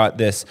 I've got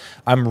this,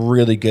 I'm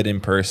really good in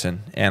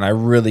person and I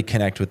really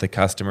connect with the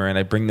customer and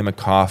I bring them a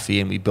coffee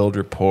and we build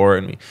rapport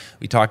and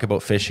we talk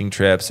about fishing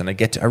trips and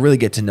I really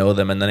get to know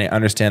them and then I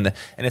understand that.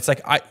 And it's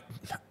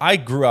I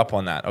grew up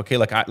on that. Okay.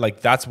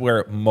 That's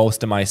where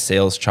most of my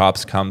sales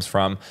chops comes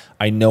from.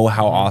 I know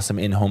how awesome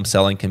in-home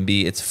selling can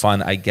be. It's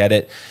fun. I get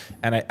it.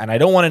 And I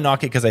don't want to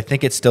knock it because I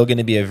think it's still going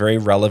to be a very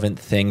relevant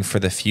thing for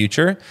the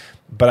future.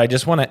 But I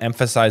just want to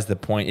emphasize the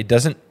point.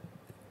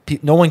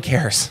 No one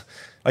cares.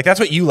 That's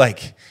what you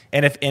like.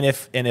 And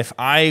if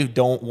I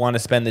don't want to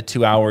spend the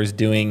 2 hours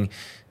doing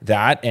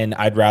that, and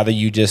I'd rather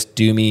you just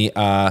do me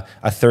a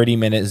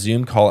 30-minute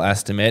Zoom call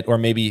estimate, or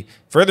maybe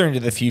further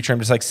into the future,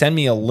 I'm just send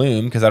me a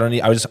Loom because I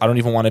don't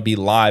even want to be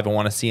live. I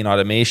want to see an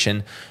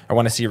automation. I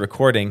want to see a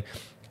recording.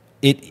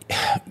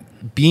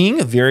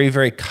 Being very,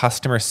 very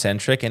customer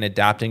centric and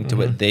adapting to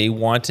what they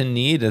want and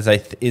need is I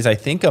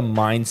think a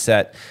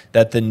mindset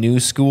that the new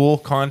school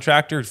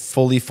contractor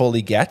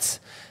fully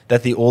gets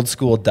that the old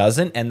school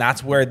doesn't, and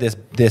that's where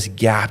this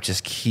gap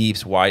just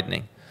keeps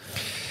widening.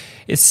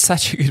 It's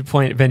such a good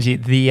point,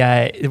 Benji.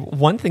 The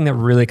one thing that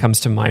really comes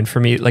to mind for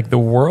me, the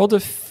world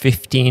of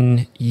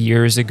 15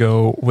 years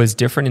ago was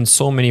different in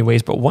so many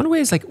ways, but one way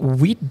is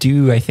we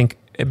do, I think,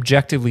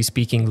 objectively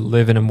speaking,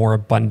 live in a more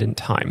abundant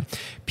time.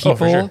 People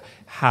sure.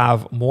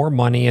 have more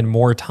money and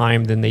more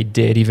time than they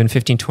did even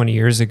 15, 20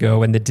 years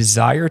ago. And the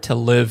desire to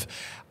live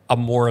a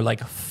more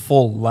like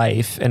full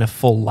life and a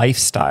full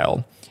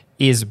lifestyle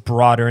is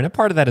broader. And a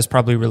part of that is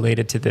probably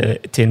related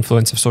to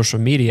influence of social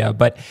media,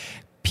 but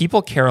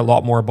people care a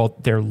lot more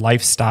about their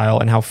lifestyle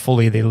and how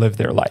fully they live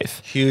their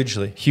life.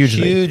 Hugely.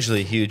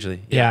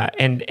 Yeah.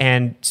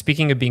 And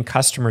speaking of being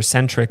customer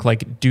centric,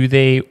 like do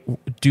they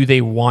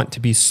want to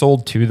be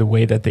sold to the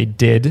way that they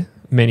did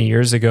many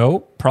years ago?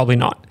 Probably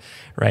not.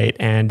 Right.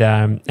 And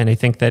I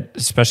think that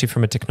especially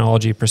from a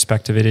technology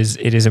perspective, it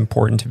is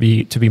important to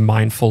be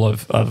mindful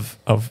of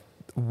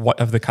what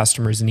of the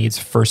customer's needs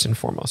first and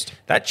foremost.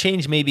 That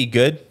change may be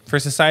good for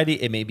society.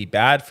 It may be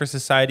bad for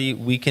society.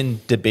 We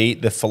can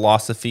debate the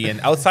philosophy,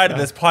 and outside of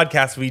this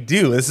podcast, we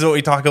do. This is what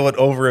we talk about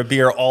over a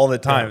beer all the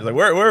time. It's like,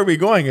 where are we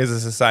going as a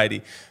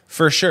society?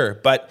 For sure.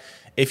 But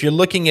if you're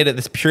looking at it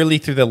this purely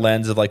through the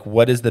lens of like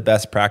what is the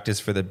best practice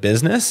for the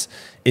business,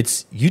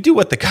 it's you do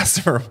what the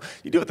customer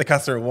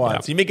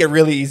wants. You make it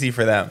really easy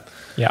for them.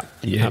 Yeah,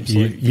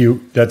 absolutely.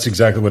 You that's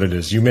exactly what it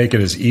is. You make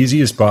it as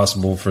easy as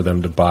possible for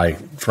them to buy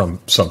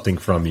something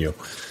from you.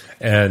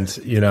 And,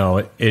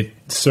 it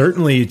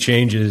certainly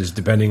changes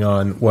depending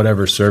on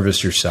whatever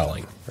service you're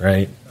selling,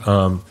 right?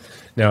 Now,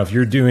 if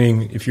you're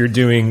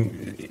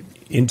doing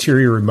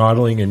interior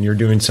remodeling and you're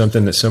doing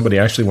something that somebody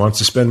actually wants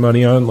to spend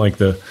money on, like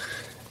the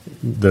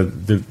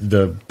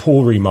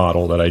pool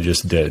remodel that I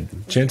just did,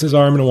 chances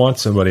are I'm going to want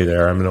somebody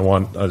there. I'm going to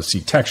want to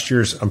see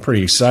textures. I'm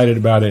pretty excited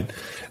about it.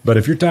 But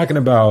if you're talking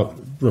about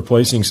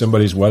replacing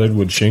somebody's weathered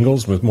wood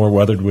shingles with more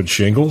weathered wood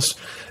shingles,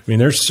 I mean,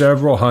 there's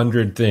several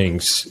hundred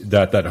things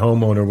that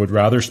homeowner would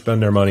rather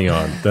spend their money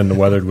on than the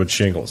weathered wood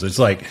shingles. It's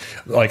like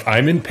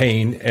I'm in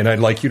pain and I'd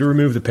like you to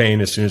remove the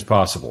pain as soon as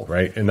possible,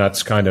 right? And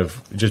that's kind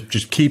of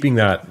just keeping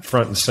that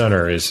front and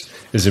center is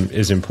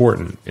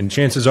important. And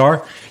chances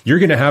are you're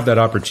going to have that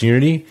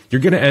opportunity.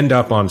 You're going to end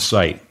up on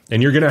site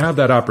and you're going to have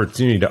that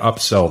opportunity to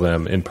upsell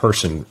them in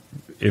person,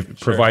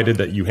 provided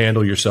that you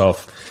handle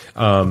yourself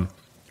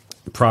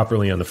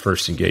properly on the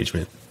first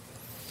engagement.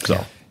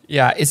 So.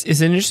 Yeah, it's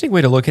an interesting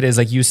way to look at it is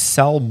like you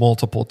sell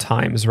multiple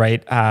times,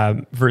 right?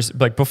 Versus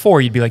like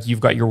before you'd be like, you've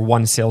got your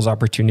one sales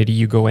opportunity,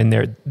 you go in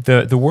there.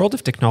 The world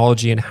of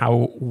technology and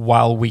how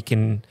well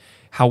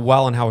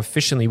and how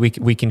efficiently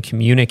we can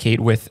communicate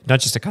with not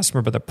just a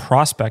customer, but the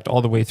prospect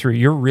all the way through.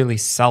 You're really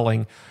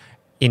selling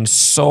in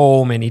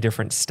so many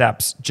different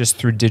steps just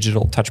through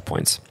digital touch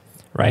points,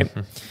 right?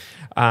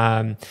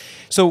 Mm-hmm.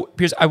 So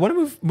Piers, I want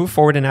to move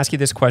forward and ask you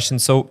this question.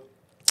 So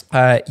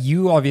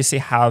you obviously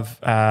have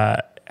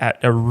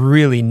a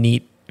really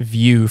neat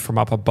view from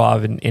up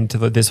above and into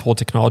this whole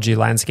technology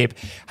landscape.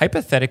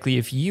 Hypothetically,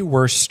 if you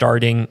were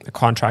starting a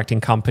contracting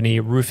company,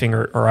 roofing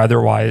or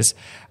otherwise,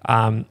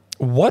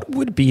 what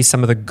would be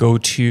some of the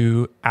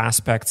go-to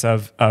aspects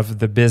of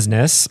the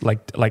business,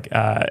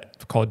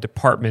 call it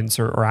departments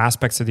or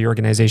aspects of the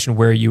organization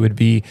where you would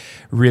be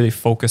really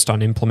focused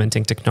on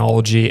implementing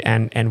technology,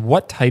 and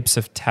what types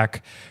of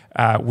tech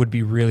would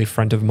be really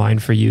front of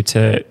mind for you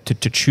to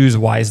choose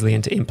wisely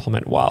and to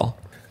implement well?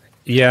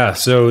 Yeah,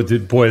 so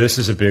this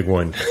is a big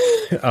one.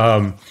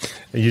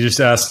 You just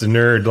asked a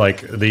nerd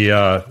like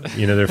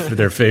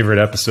their favorite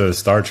episode of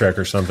Star Trek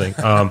or something.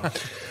 I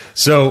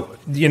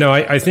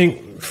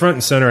think front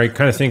and center, I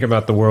kind of think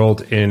about the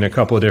world in a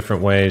couple of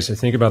different ways. I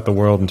think about the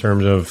world in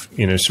terms of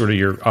sort of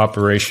your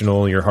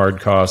operational, your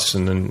hard costs,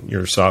 and then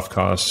your soft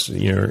costs,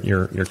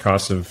 your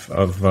costs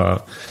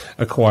of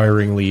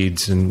acquiring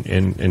leads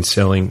and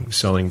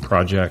selling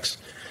projects.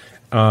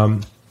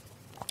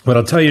 But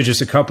I'll tell you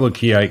just a couple of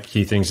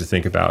key things to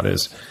think about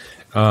is,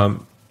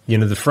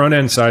 the front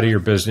end side of your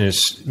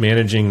business,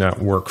 managing that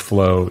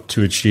workflow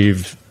to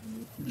achieve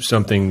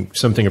something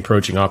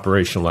approaching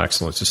operational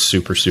excellence is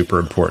super, super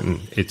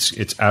important.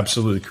 It's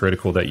absolutely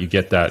critical that you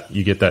get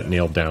that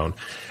nailed down.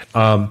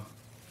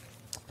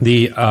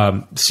 The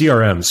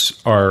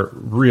CRMs are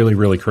really,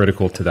 really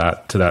critical to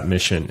that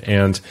mission,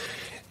 and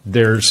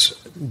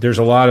there's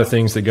a lot of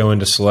things that go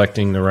into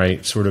selecting the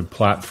right sort of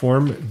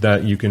platform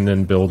that you can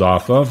then build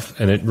off of.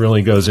 And it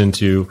really goes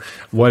into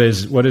what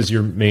is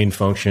your main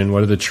function?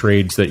 What are the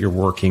trades that you're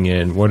working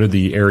in? What are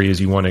the areas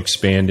you want to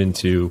expand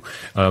into?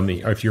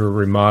 If you're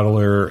a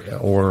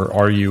remodeler, or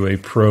are you a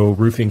pro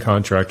roofing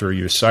contractor? Are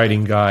you a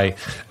siding guy?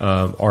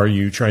 Are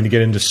you trying to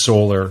get into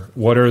solar?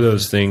 What are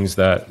those things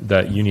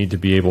that you need to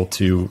be able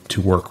to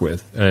work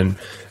with? And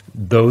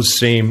those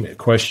same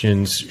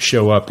questions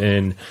show up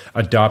in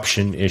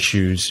adoption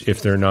issues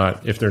if they're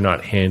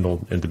not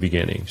handled at the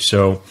beginning.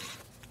 So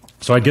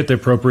I get the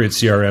appropriate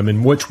CRM,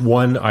 and which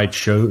one I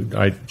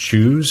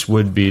choose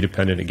would be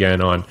dependent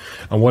again on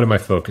what am I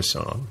focused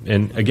on.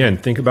 And again,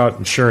 think about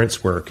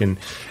insurance work and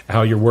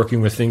how you're working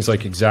with things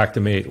like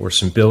Xactimate or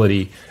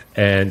Symbility,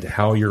 and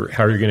how you're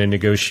going to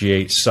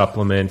negotiate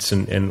supplements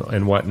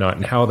and whatnot,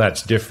 and how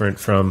that's different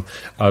from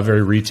a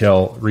very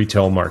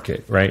retail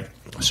market, right?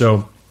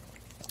 So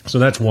So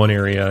that's one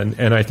area,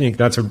 and I think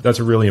that's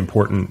a really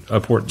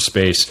important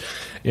space.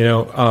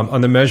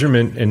 On the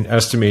measurement and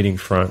estimating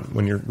front,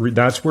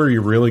 that's where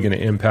you're really going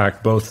to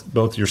impact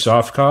both your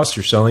soft costs,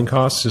 your selling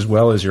costs, as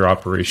well as your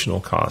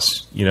operational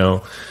costs.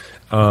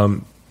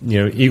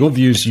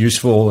 EagleView is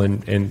useful,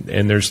 and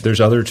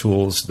there's other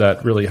tools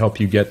that really help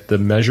you get the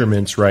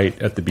measurements right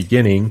at the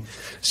beginning,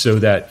 so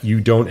that you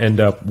don't end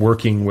up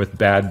working with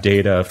bad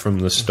data from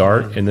the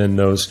start, and then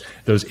those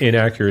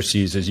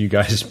inaccuracies, as you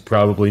guys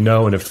probably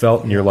know and have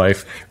felt in your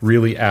life,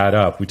 really add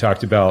up. We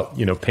talked about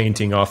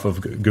painting off of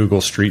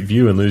Google Street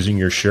View and losing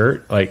your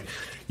shirt. Like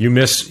you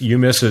miss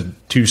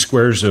 2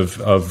 squares of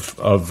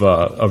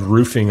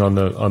roofing on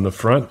the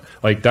front.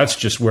 Like that's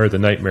just where the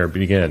nightmare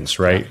begins,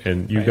 right?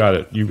 And you've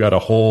got a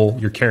whole,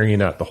 you're carrying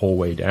that the whole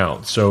way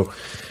down. So,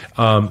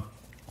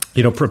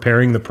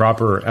 preparing the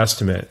proper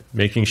estimate,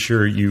 making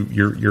sure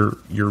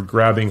you're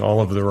grabbing all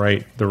of the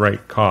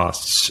right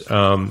costs.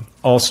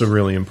 Also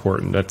really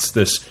important. That's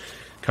this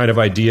kind of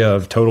idea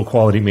of total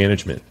quality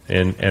management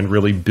and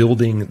really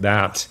building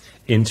that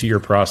into your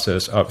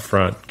process up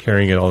front,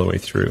 carrying it all the way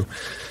through.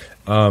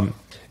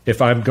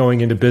 If I'm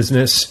going into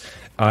business,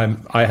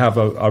 I have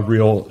a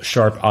real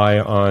sharp eye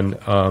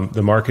on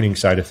the marketing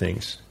side of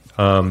things.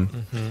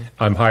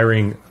 I'm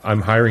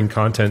hiring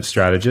content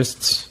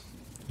strategists,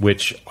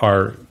 which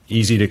are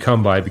easy to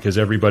come by because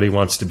everybody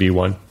wants to be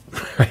one.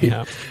 Right?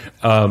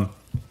 Yeah.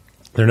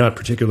 They're not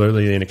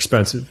particularly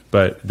inexpensive,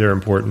 but they're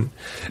important.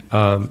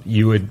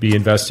 You would be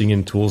investing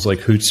in tools like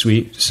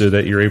Hootsuite so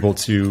that you're able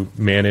to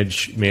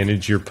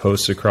manage your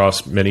posts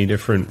across many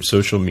different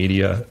social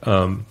media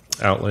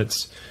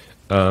outlets.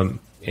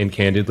 And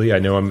candidly, I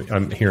know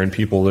I'm hearing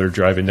people that are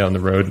driving down the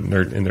road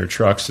in their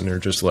trucks and they're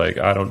just like,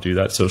 I don't do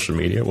that social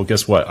media. Well,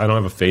 guess what? I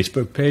don't have a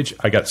Facebook page.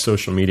 I got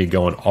social media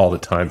going all the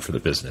time for the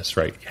business,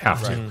 right? You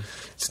have to.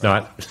 It's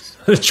not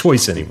a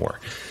choice anymore.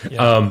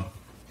 Yeah.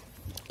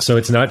 So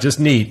it's not just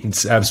neat;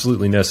 it's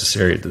absolutely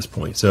necessary at this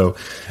point. So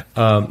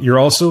you're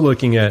also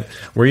looking at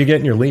where you're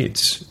getting your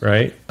leads,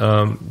 right?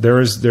 There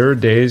are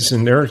days,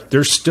 and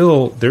there's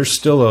still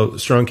a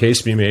strong case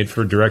to be made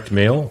for direct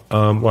mail,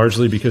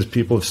 largely because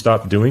people have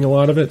stopped doing a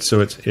lot of it, so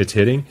it's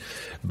hitting.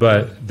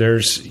 But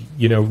there's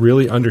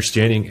really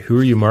understanding who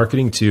are you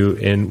marketing to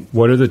and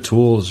what are the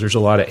tools. There's a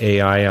lot of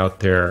AI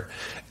out there.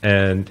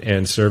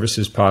 And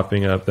services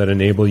popping up that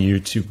enable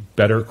you to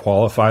better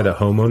qualify the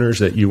homeowners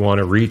that you want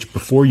to reach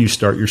before you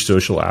start your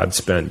social ad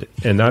spend.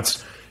 And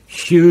that's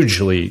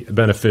hugely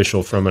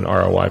beneficial from an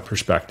ROI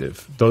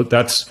perspective. Though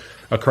that's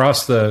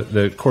across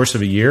the course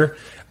of a year,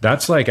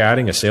 that's like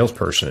adding a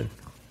salesperson,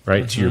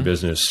 right, to your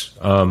business.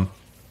 So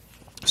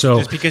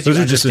just because you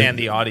understand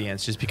the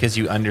audience, just because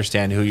you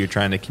understand who you're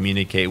trying to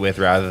communicate with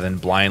rather than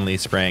blindly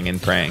spraying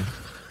and praying.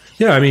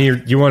 Yeah, I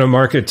mean, you want to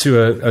market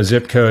to a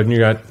zip code, and you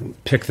got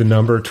pick the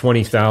number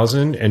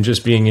 20,000, and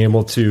just being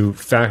able to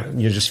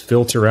just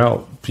filter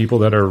out people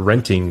that are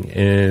renting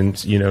and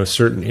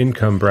certain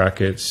income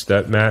brackets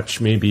that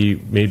match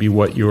maybe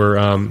what your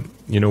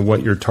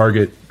what your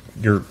target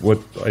what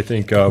I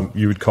think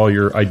you would call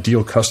your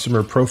ideal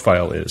customer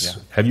profile is.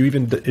 Yeah. Have you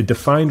even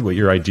defined what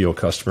your ideal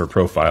customer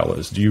profile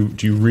is? Do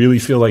you really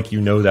feel like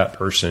you know that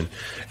person,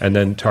 and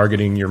then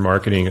targeting your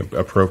marketing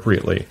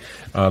appropriately,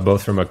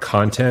 both from a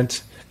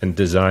content and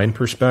design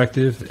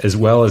perspective, as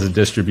well as a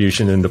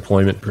distribution and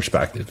deployment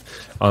perspective.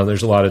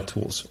 There's a lot of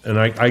tools. And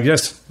I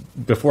guess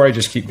before I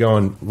just keep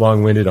going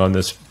long-winded on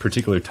this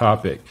particular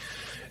topic,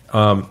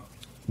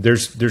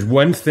 there's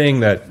one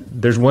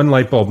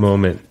light bulb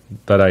moment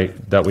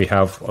that we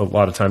have a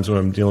lot of times when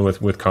I'm dealing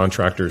with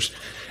contractors.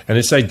 And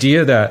this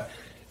idea that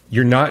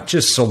you're not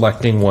just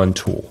selecting one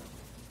tool,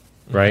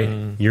 right?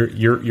 Mm-hmm.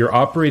 You're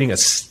operating a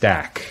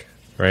stack.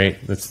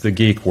 Right? That's the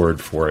geek word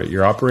for it.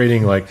 You're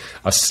operating like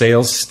a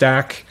sales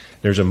stack.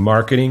 There's a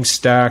marketing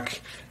stack.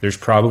 There's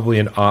probably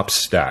an ops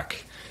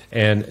stack.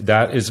 And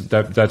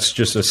that's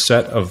just a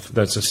set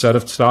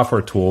of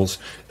software tools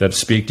that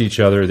speak to each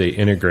other. They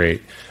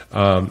integrate.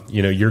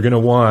 You're going to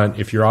want,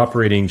 if you're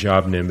operating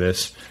Job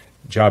Nimbus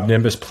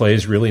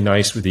plays really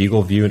nice with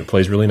EagleView, and it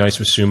plays really nice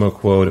with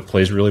SumoQuote. It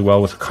plays really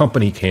well with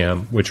Company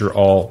Cam, which are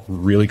all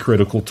really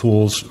critical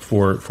tools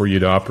for you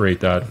to operate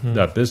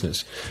that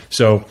business.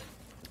 So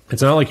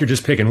it's not like you're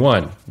just picking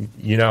one.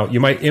 You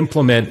might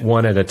implement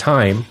one at a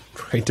time,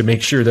 right, to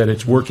make sure that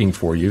it's working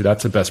for you.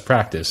 That's the best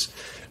practice.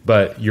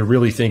 But you're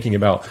really thinking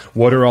about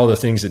what are all the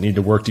things that need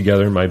to work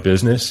together in my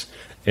business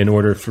in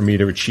order for me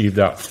to achieve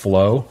that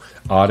flow,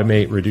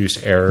 automate,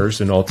 reduce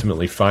errors, and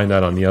ultimately find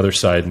that on the other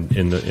side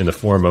in the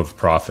form of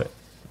profit.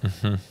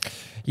 Mm-hmm.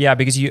 Yeah,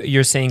 because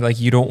you're saying like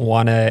you don't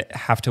want to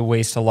have to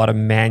waste a lot of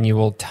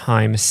manual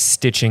time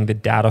stitching the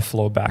data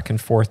flow back and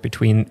forth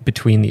between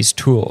these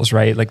tools,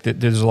 right? Like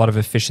there's a lot of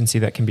efficiency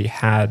that can be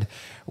had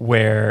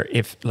where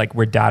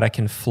data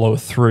can flow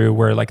through,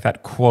 where like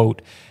that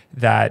quote,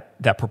 that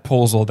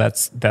proposal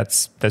that's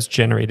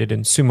generated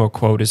in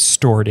SumoQuote is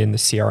stored in the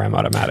CRM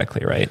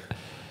automatically, right?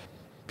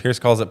 Pierce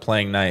calls it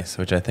playing nice,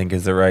 which I think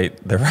is the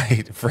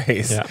right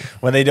phrase. Yeah.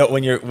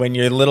 When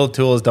your little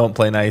tools don't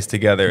play nice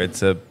together,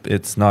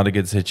 it's not a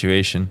good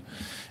situation.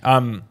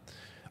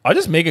 I'll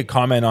just make a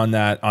comment on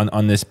that,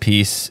 on this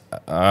piece.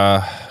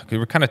 We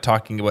were kind of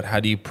talking about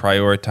how do you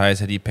prioritize,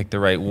 how do you pick the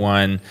right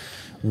one.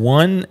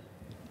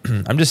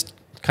 I'm just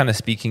kind of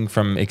speaking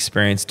from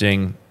experience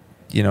doing,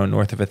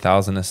 north of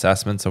 1,000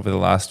 assessments over the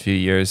last few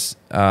years.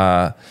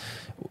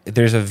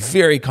 There's a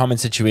very common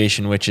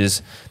situation, which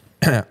is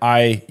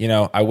I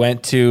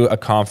went to a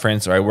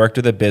conference, or I worked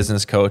with a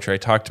business coach, or I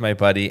talked to my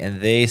buddy, and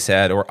they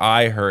said, or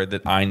I heard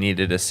that I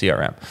needed a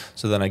CRM.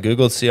 So then I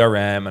Googled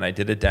CRM and I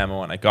did a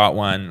demo and I got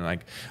one.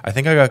 Like, I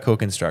think I got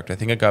CoConstruct. I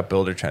think I got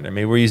Buildertrend, or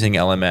maybe we're using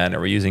LMN, or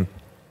we're using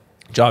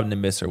Job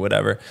Nimbus or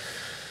whatever.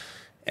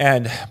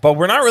 But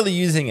we're not really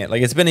using it.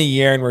 Like, it's been a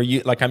year, and we're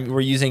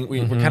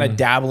kind of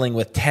dabbling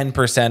with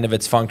 10% of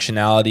its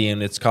functionality,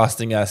 and it's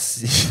costing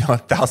us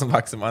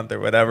 $1,000 a month or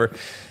whatever.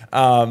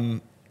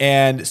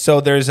 And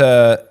so there's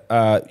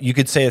you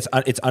could say it's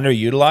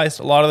underutilized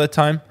a lot of the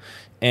time.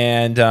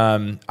 And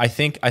I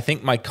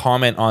think my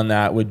comment on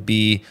that would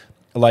be,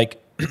 like,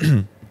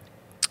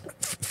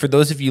 for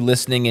those of you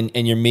listening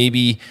and you're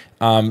maybe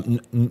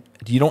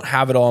you don't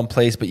have it all in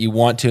place, but you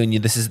want to, and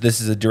this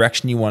is a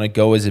direction you want to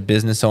go as a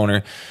business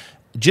owner.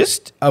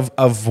 Just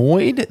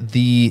avoid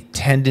the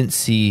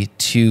tendency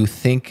to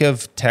think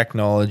of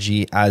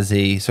technology as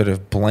a sort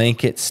of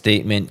blanket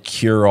statement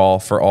cure-all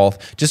for all.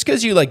 Just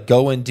because you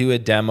go and do a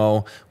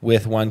demo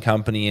with one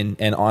company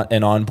and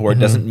onboard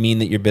doesn't mean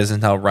that your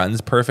business now runs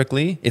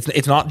perfectly.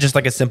 It's not just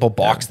like a simple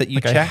box that you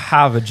check. I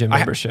have a gym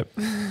membership.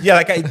 Yeah,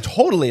 I have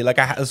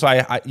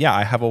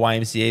a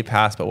YMCA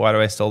pass, but why do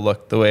I still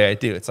look the way I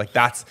do? It's like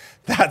that's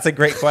a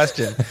great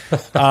question.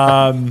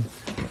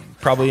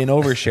 Probably an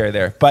overshare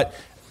there, but.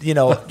 You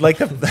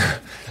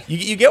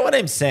get what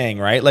I'm saying,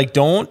 right? Like,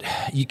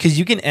 because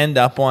you can end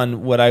up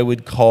on what I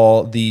would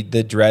call the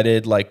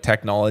dreaded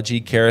technology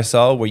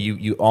carousel, where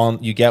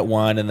you get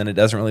one and then it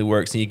doesn't really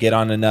work, so you get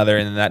on another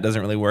and then that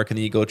doesn't really work, and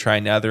then you go try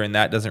another and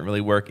that doesn't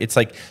really work. It's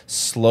like,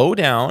 slow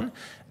down.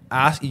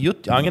 I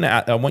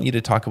want you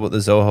to talk about the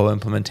Zoho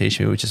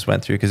implementation we just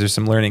went through, because there's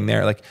some learning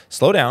there. Like,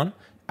 slow down.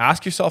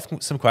 Ask yourself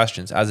some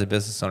questions as a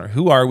business owner.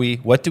 Who are we?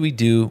 What do we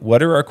do?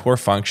 What are our core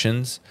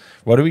functions?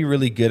 What are we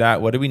really good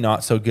at? What are we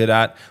not so good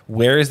at?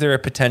 Where is there a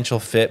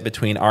potential fit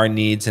between our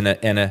needs and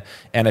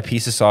a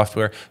piece of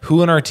software?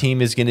 Who in our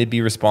team is going to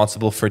be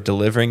responsible for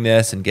delivering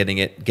this and getting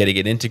it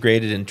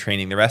integrated and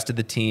training the rest of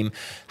the team?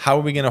 How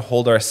are we going to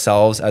hold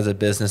ourselves as a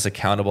business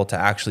accountable to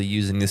actually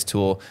using this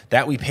tool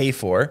that we pay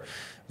for,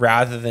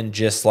 rather than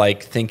just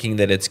thinking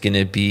that it's going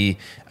to be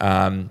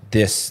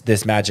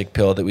this magic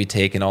pill that we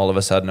take and all of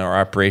a sudden our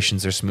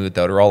operations are smoothed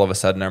out, or all of a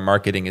sudden our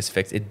marketing is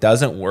fixed. It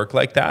doesn't work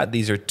like that.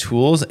 These are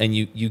tools, and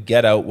you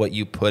get out what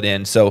you put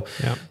in. So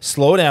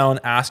Slow down,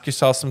 ask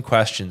yourself some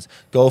questions,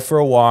 go for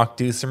a walk,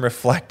 do some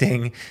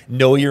reflecting,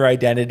 know your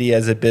identity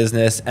as a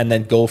business, and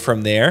then go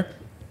from there.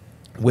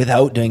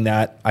 Without doing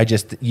that,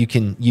 you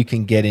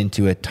can get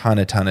into a ton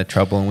of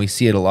trouble, and we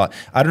see it a lot.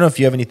 I don't know if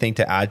you have anything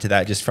to add to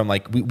that, just from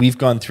we've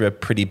gone through a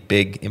pretty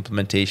big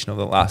implementation over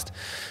the last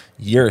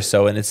year or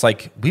so, and it's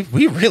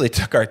we really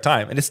took our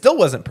time, and it still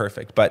wasn't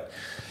perfect, but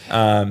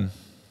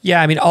yeah,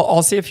 I mean,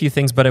 I'll say a few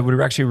things, but I would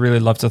actually really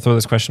love to throw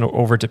this question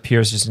over to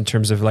Piers, just in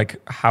terms of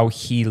how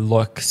he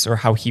looks, or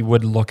how he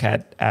would look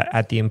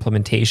at the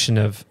implementation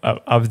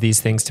of these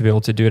things to be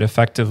able to do it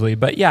effectively.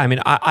 But yeah, I mean,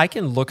 I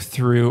can look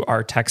through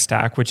our tech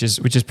stack, which is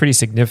pretty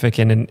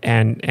significant,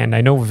 and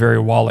I know very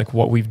well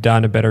what we've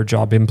done a better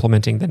job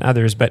implementing than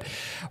others. But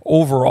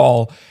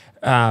overall,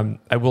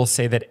 I will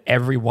say that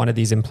every one of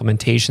these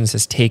implementations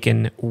has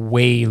taken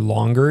way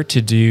longer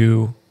to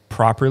do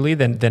properly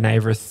than I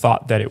ever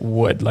thought that it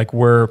would.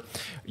 We're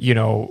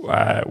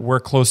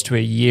close to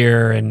a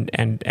year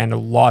and a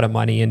lot of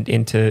money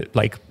into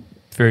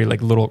very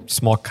little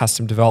small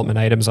custom development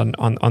items on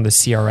the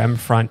CRM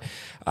front,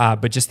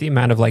 but just the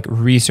amount of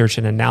research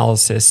and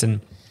analysis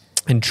and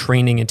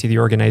training into the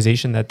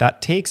organization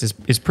that takes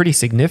is pretty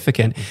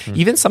significant. Mm-hmm.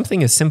 Even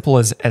something as simple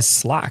as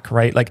Slack,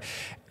 right?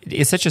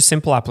 It's such a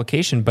simple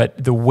application,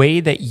 but the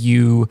way that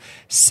you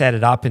set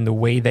it up and the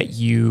way that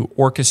you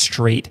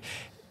orchestrate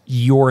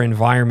your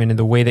environment and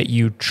the way that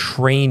you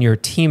train your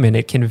team in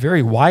it can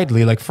vary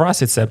widely. For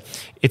us, it's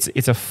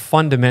a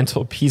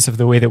fundamental piece of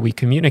the way that we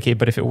communicate,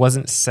 but if it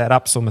wasn't set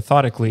up so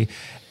methodically,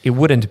 it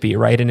wouldn't be,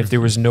 right? And if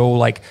there was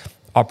no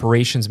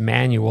operations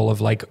manual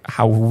of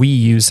how we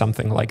use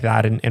something like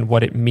that and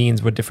what it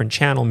means, what different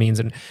channels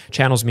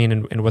mean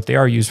and what they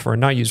are used for and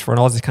not used for, and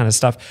all this kind of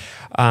stuff,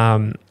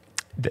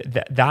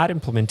 that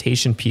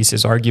implementation piece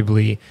is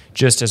arguably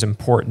just as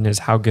important as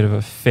how good of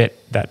a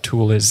fit that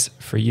tool is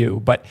for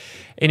you. But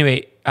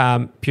anyway,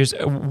 Piers,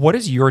 what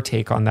is your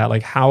take on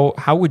that?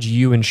 How would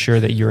you ensure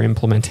that you're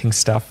implementing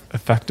stuff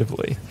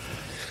effectively?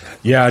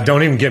 Yeah,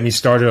 don't even get me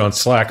started on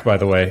Slack, by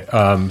the way.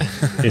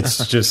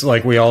 It's just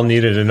we all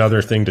needed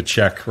another thing to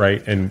check,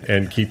 right,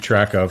 and keep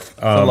track of.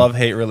 A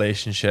love-hate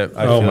relationship.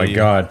 Oh my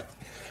God.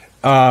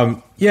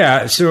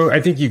 Yeah, so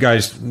I think you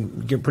guys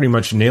pretty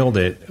much nailed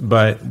it.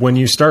 But when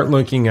you start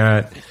looking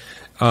at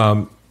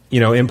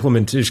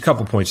there's a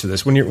couple points to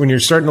this. When you're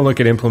starting to look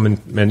at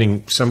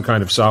implementing some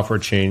kind of software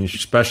change,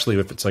 especially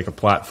if it's like a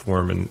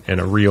platform and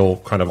a real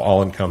kind of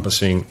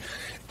all-encompassing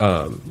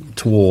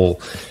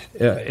tool,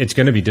 it's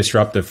going to be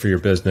disruptive for your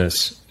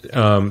business.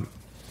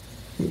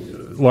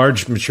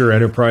 Large mature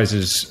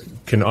enterprises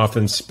can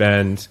often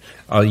spend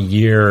a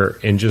year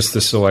in just the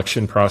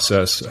selection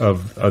process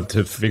of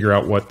to figure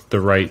out what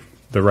the right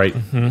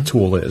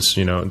tool is.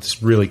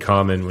 It's really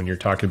common when you're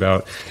talking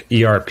about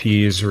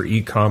ERPs or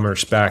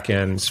e-commerce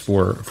backends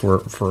for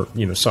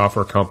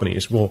software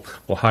companies. We'll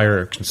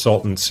hire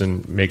consultants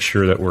and make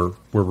sure that we're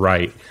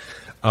right.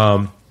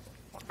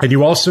 And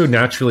you also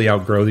naturally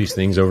outgrow these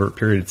things over a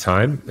period of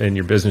time, and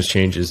your business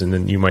changes, and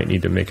then you might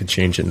need to make a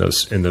change in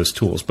those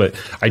tools. But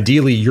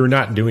ideally, you're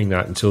not doing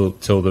that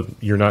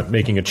you're not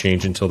making a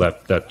change until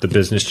that the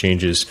business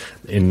changes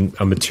in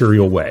a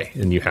material way,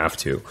 and you have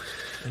to.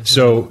 Mm-hmm.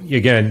 So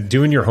again,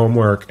 doing your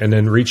homework and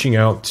then reaching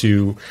out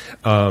to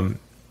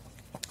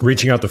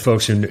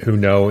folks who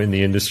know in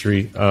the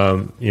industry.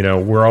 We're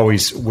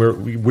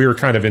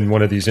kind of in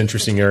one of these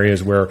interesting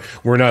areas where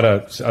we're not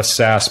a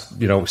SaaS,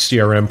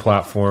 CRM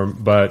platform,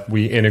 but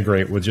we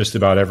integrate with just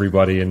about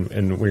everybody,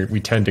 and we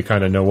tend to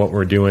kind of know what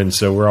we're doing.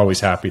 So we're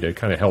always happy to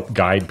kind of help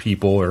guide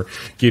people or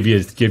give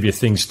you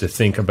things to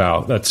think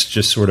about. That's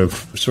just sort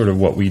of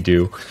what we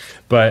do.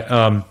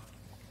 But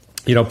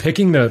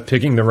picking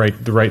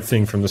the right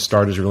thing from the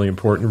start is really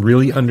important.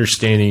 Really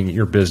understanding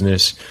your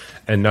business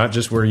and not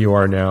just where you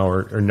are now,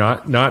 or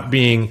not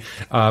being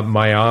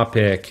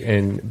myopic,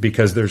 and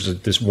because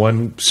there's this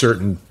one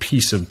certain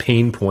piece of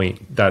pain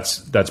point that's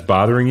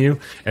bothering you,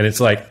 and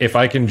it's like, if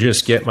I can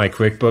just get my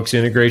QuickBooks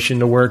integration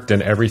to work,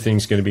 then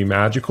everything's going to be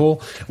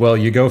magical. Well,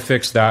 you go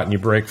fix that and you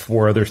break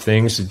 4 other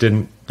things. It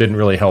didn't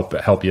really help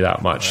you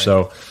that much. Right.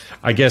 So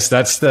I guess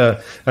that's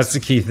the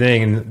key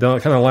thing. And the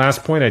kind of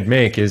last point I'd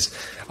make is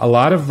a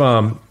lot of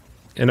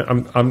and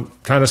I'm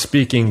kind of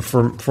speaking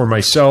for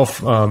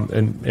myself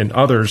and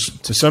others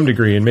to some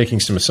degree, and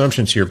making some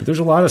assumptions here, but there's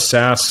a lot of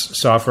SaaS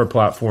software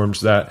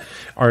platforms that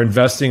are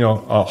investing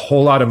a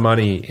whole lot of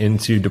money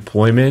into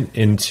deployment,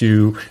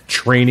 into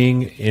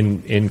training,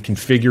 in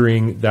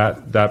configuring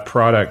that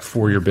product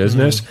for your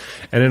business.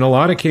 Mm-hmm. And in a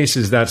lot of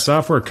cases, that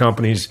software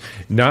company's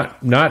not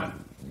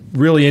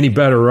really any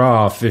better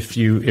off if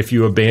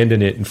you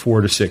abandon it in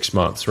 4 to 6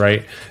 months,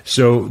 right?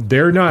 So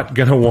they're not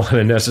going to want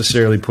to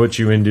necessarily put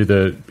you into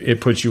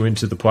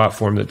the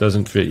platform that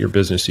doesn't fit your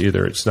business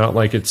either. It's not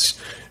like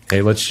it's,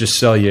 hey, let's just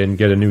sell you and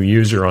get a new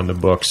user on the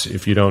books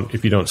if you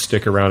don't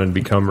stick around and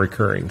become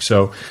recurring.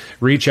 So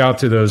reach out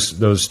to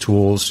those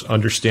tools.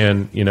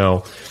 Understand,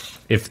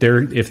 if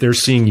they're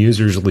seeing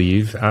users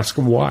leave, ask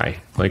them why.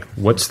 Like,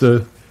 what's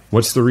the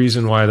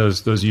reason why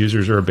those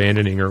users are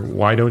abandoning, or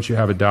why don't you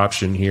have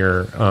adoption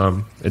here,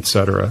 et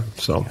cetera?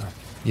 So,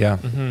 yeah.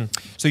 Mm-hmm.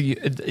 So,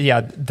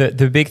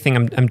 the big thing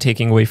I'm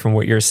taking away from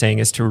what you're saying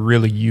is to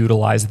really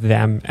utilize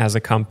them as a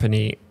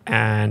company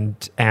and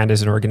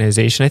as an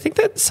organization. I think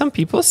that some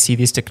people see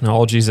these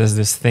technologies as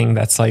this thing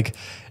that's like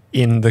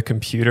in the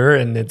computer,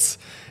 and it's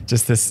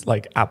just this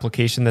like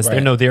application that's right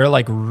there. No, they're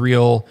like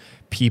real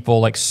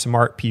people, like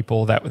smart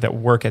people that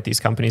work at these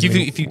companies.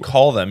 If you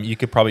call them, you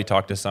could probably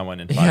talk to someone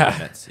in 5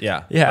 minutes.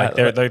 Yeah.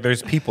 Like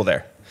there's people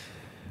there.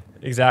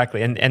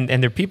 Exactly,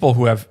 and they're people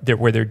who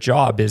where their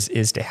job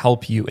is to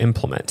help you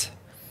implement.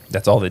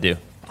 That's all they do.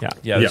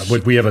 Yeah.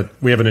 We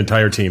have an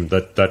entire team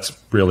that's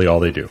really all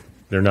they do.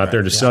 They're not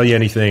there to sell you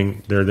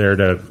anything. They're there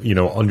to,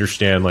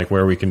 understand like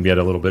where we can get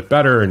a little bit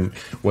better, and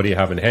what do you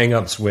have in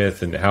hangups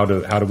with, and how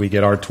do we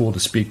get our tool to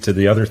speak to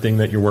the other thing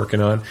that you're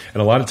working on.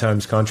 And a lot of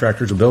times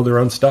contractors will build their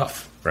own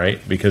stuff,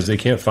 right? Because they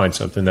can't find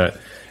something that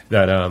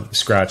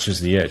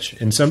scratches the itch.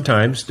 And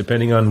sometimes,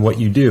 depending on what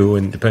you do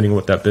and depending on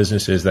what that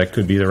business is, that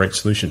could be the right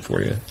solution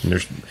for you.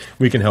 And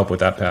we can help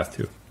with that path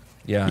too.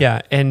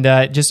 Yeah. And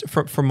just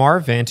from our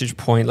vantage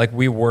point, like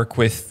we work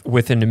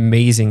with an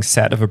amazing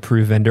set of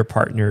approved vendor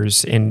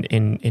partners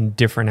in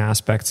different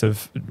aspects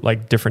of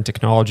like different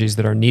technologies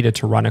that are needed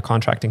to run a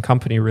contracting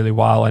company really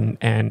well. And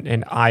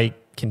I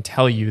can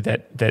tell you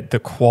that the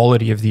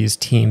quality of these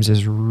teams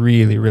is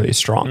really, really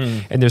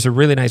strong. And there's a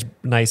really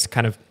nice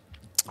kind of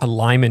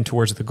alignment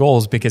towards the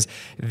goals, because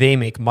they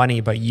make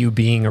money by you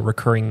being a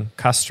recurring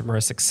customer,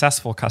 a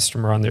successful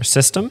customer on their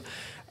system.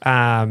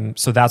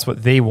 So that's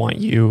what they want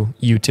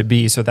you to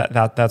be. So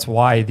that's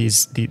why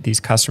these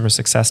customer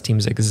success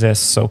teams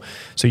exist. So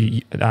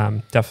you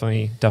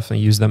definitely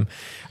use them.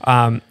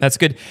 That's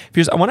good.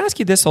 Piers, I want to ask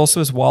you this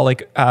also as well.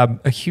 Like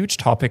a huge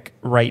topic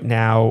right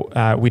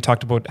now. We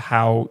talked about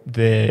how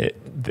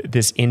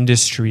this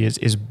industry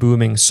is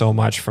booming so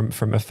much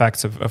from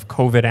effects of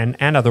COVID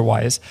and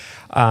otherwise.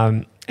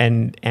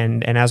 And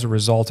as a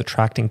result,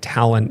 attracting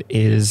talent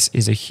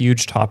is a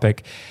huge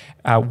topic.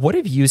 What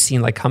have you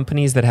seen, like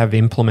companies that have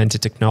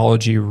implemented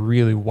technology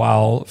really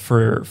well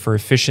for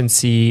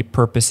efficiency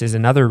purposes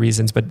and other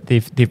reasons, but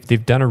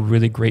they've done a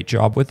really great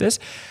job with this?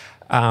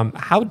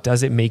 How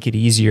does it make it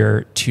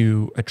easier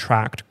to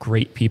attract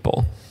great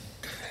people?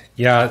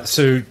 Yeah,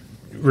 so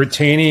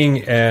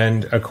retaining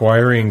and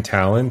acquiring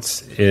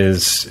talent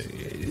is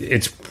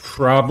it's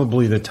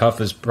probably the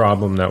toughest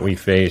problem that we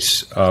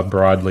face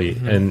broadly,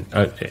 and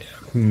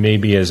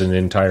maybe as an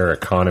entire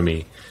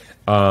economy,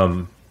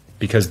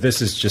 because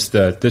this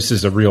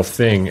is a real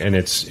thing, and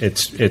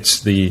it's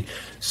the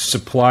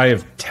supply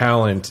of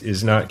talent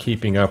is not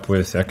keeping up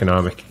with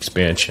economic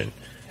expansion.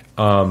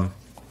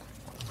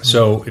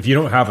 So if you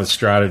don't have a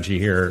strategy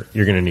here,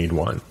 you're going to need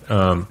one,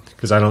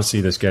 because I don't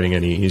see this getting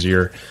any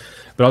easier.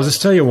 But I'll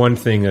just tell you one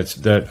thing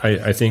that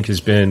I think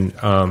has been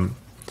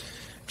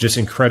just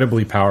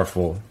incredibly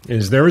powerful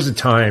is there was a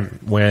time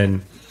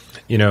when,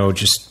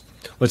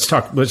 let's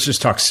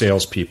just talk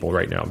salespeople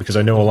right now, because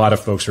I know a lot of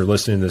folks are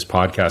listening to this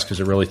podcast because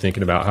they're really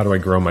thinking about, how do I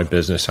grow my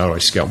business? How do I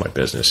scale my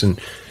business? And,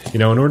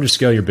 in order to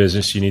scale your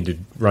business, you need to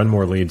run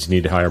more leads, you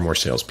need to hire more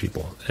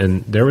salespeople.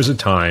 And there was a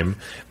time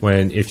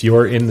when, if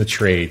you're in the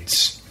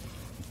trades,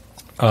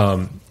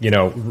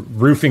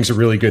 roofing's a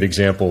really good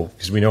example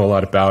because we know a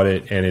lot about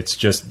it, and it's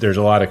just, there's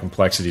a lot of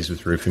complexities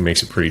with roofing,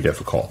 makes it pretty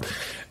difficult.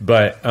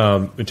 But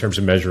in terms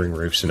of measuring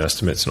roofs and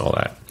estimates and all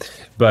that.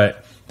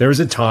 But there was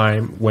a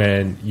time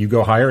when you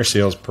go hire a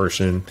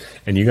salesperson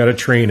and you got to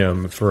train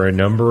them for a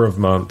number of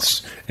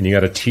months, and you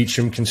got to teach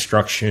them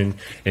construction,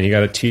 and you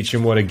got to teach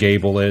them what a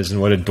gable is and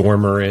what a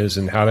dormer is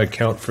and how to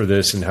account for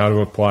this and how to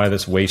apply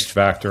this waste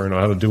factor and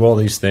how to do all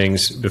these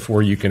things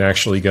before you can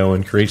actually go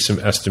and create some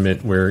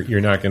estimate where you're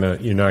not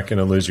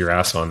gonna lose your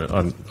ass on it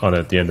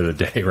at the end of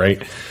the day,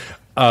 right?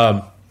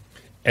 And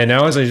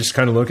now, as I just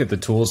kind of look at the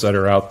tools that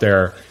are out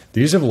there,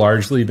 these have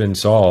largely been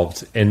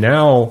solved, and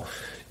now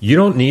you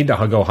don't need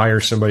to go hire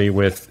somebody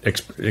with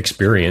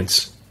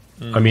experience.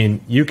 I mean,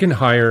 you can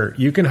hire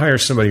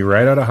somebody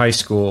right out of high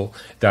school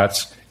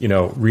that's,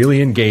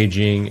 really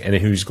engaging and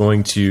who's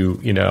going to,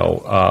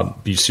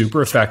 be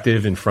super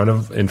effective in front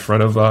of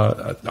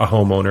a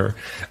homeowner.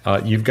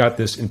 You've got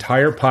this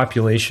entire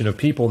population of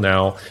people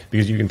now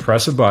because you can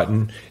press a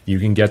button, you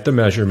can get the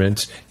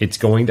measurements. It's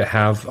going to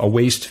have a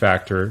waste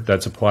factor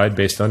that's applied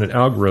based on an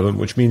algorithm,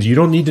 which means you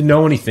don't need to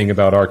know anything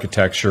about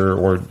architecture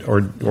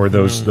or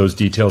those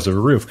details of a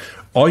roof.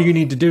 All you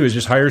need to do is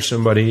just hire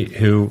somebody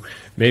who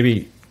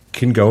maybe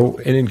can go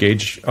and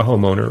engage a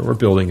homeowner or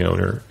building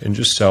owner and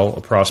just sell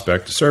a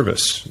prospect a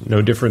service,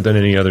 no different than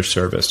any other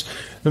service.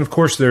 And of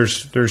course,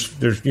 there's you're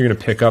going to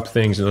pick up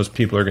things, and those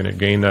people are going to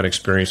gain that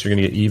experience. You're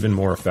going to get even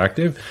more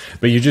effective,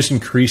 but you just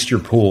increased your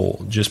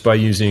pool just by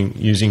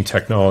using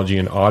technology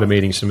and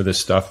automating some of this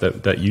stuff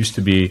that used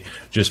to be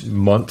just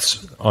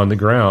months on the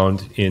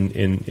ground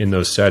in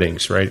those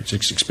settings, right? It's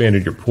just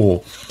expanded your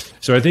pool.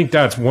 So I think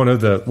that's one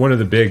of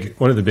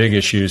the big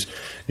issues.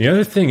 The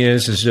other thing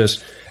is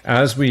just,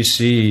 as we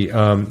see,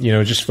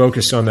 just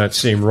focus on that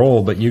same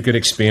role, but you could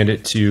expand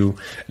it to,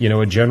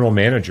 a general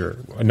manager,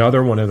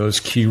 another one of those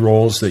key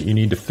roles that you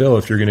need to fill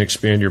if you're going to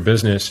expand your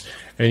business.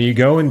 And you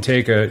go and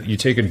take a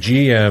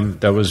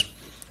GM that was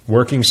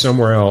working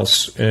somewhere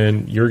else,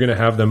 and you're going to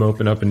have them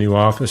open up a new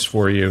office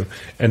for you,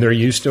 and they're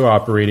used to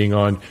operating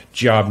on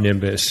Job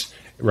Nimbus,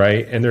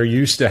 right? And they're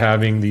used to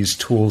having these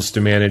tools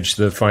to manage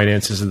the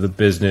finances of the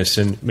business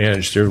and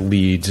manage their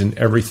leads and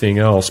everything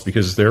else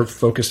because they're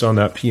focused on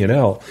that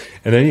P&L.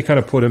 And then you kind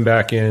of put them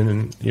back in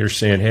and you're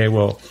saying, hey,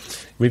 well,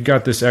 we've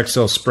got this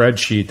Excel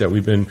spreadsheet that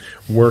we've been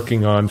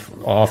working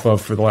off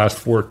of for the last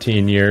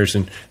 14 years.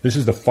 And this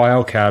is the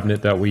file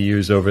cabinet that we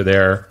use over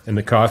there and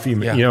the coffee.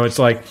 Yeah. It's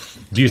like,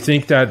 do you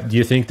think that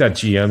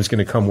GM is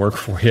going to come work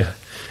for you?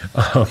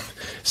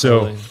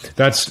 Totally.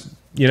 That's,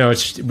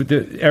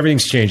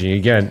 everything's changing.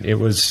 Again, it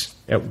was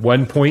at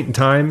one point in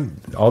time,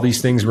 all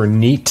these things were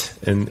neat,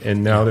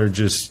 and now they're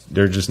just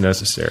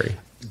necessary.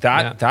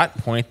 That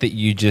point that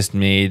you just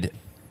made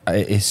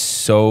is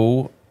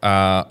so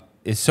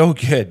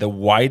good. The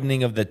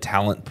widening of the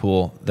talent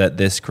pool that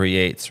this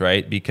creates,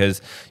 right?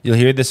 Because you'll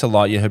hear this a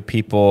lot. You have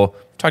people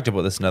talked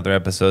about this in other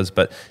episodes,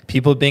 but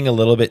people being a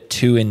little bit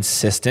too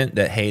insistent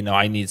that, hey, no,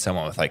 I need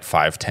someone with like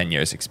 5-10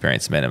 years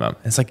experience minimum.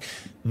 It's like,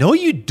 no,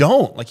 you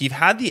don't. Like you've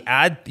had the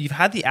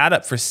ad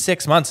up for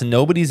 6 months and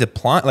nobody's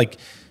applying. Like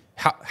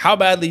how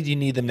badly do you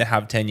need them to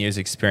have 10 years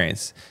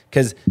experience?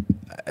 Because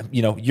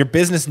your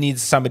business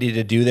needs somebody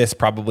to do this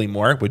probably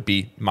more would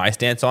be my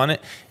stance on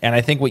it. And I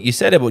think what you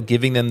said about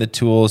giving them the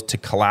tools to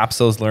collapse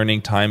those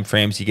learning time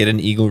frames, you get an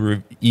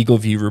Eagle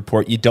View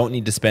report. You don't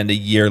need to spend a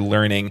year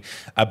learning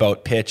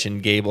about pitch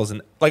and gables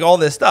and like all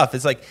this stuff.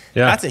 It's like,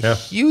 that's a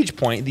huge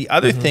point. The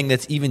other thing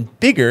that's even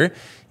bigger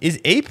is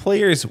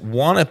players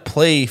want to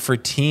play for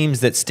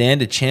teams that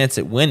stand a chance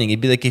at winning. It'd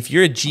be like if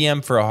you're a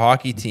GM for a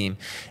hockey team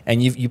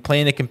and you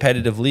play in a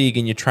competitive league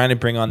and you're trying to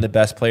bring on the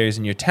best players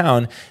in your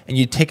town and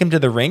you take them to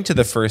the rink to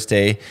the first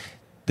day,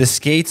 the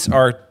skates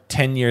are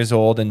 10 years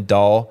old and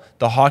dull.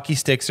 The hockey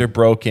sticks are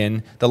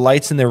broken. The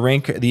lights in the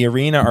rink, the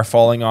arena are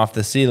falling off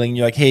the ceiling.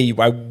 You're like, hey,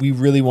 we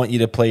really want you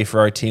to play for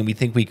our team. We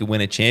think we could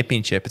win a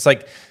championship. It's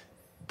like,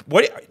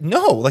 what?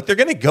 No, like they're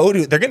gonna go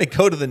to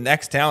the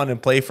next town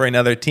and play for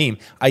another team.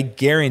 I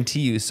guarantee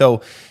you.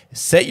 So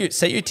set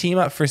your team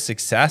up for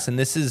success, and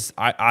this is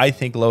I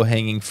think low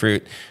hanging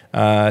fruit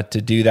to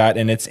do that,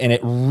 and it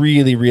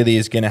really really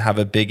is going to have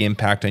a big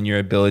impact on your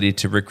ability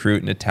to recruit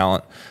and to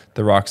talent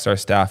the Rockstar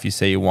staff you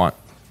say you want.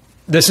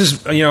 this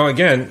is,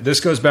 again, this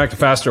goes back to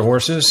faster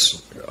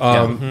horses.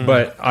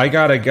 But I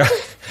got a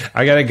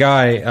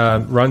guy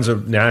runs a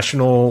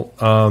national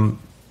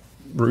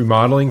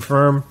remodeling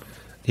firm.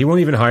 He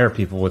won't even hire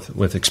people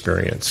with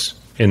experience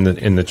in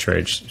the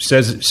trade.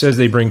 Says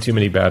they bring too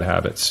many bad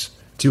habits.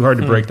 Too hard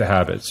to break the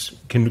habits.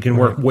 Can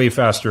work way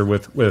faster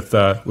with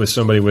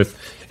somebody with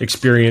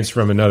experience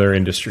from another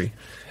industry.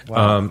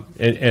 Wow.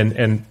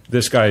 And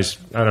this guy's,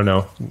 I don't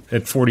know,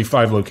 at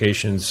 45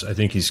 locations, I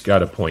think he's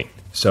got a point.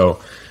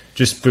 So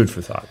just food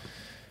for thought.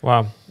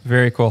 Wow.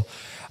 Very cool.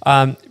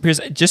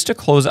 Piers, just to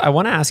close, I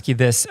want to ask you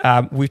this.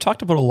 We've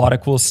talked about a lot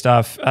of cool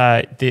stuff.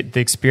 The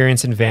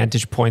experience and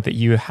vantage point that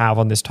you have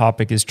on this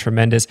topic is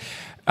tremendous.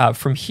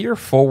 From here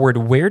forward,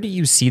 where do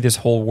you see this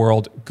whole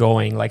world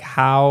going? Like,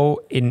 how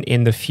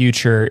in the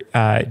future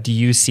do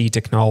you see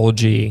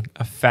technology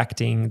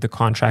affecting the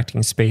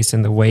contracting space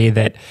in the way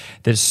that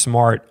the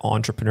smart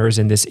entrepreneurs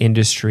in this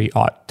industry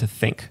ought to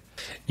think?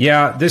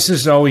 Yeah, this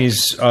is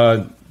always...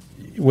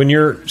 when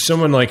you're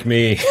someone like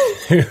me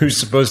who's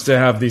supposed to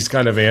have these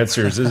kind of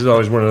answers, this is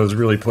always one of those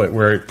really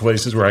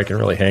places where I can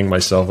really hang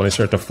myself when I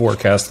start to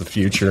forecast the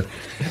future.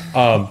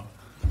 But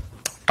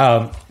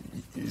I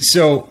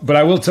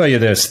will tell you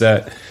this,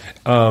 that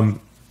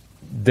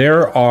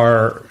there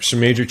are some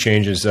major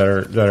changes that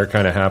are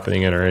kind of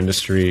happening in our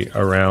industry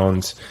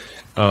around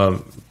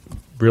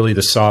really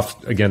the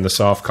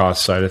soft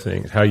cost side of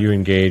things, how you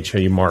engage, how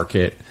you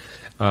market,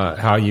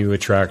 how you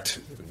attract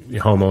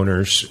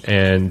homeowners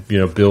and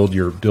build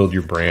your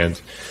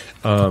brand.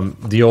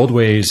 The old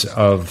ways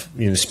of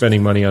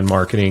spending money on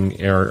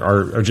marketing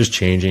are just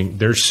changing.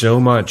 There's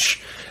so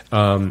much.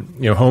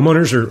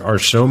 Homeowners are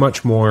so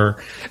much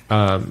more.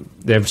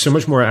 They have so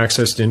much more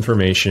access to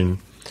information.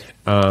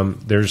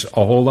 There's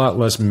a whole lot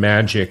less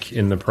magic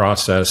in the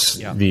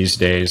process these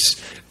days.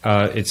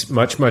 It's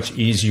much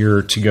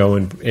easier to go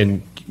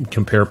and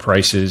compare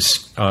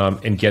prices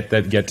and get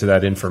to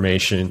that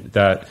information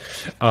that.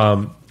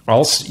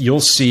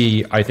 You'll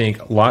see, I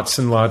think, lots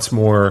and lots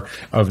more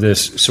of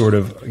this sort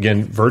of,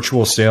 again,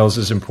 virtual sales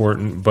is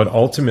important, but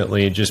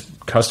ultimately just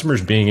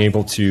customers being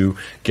able to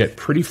get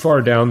pretty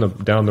far down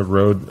the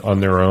road on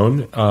their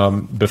own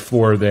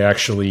before they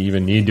actually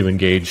even need to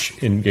engage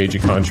a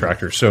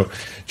contractor. So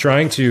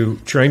trying to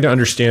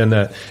understand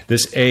that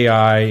this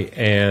AI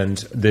and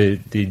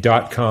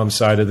the .com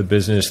side of the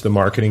business, the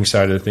marketing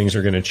side of the things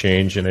are going to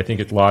change, and I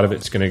think a lot of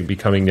it's going to be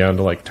coming down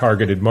to like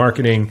targeted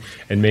marketing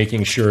and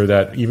making sure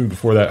that even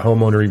before that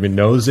homeowner even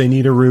knows they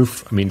need a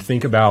roof. I mean,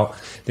 think about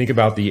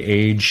the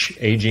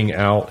aging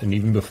out, and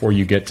even before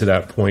you get to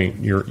that point,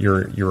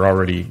 you're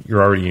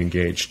already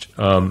engaged.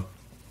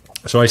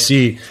 So I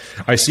see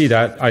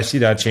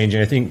that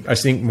changing. I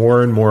think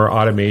more and more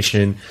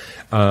automation.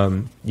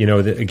 Again,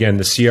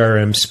 the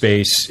CRM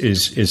space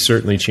is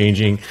certainly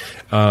changing.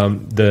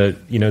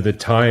 The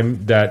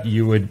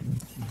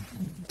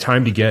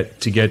time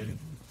to get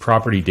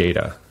property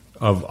data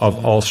of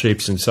all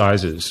shapes and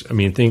sizes. I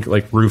mean, think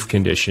like roof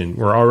condition.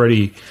 We're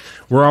already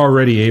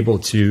able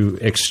to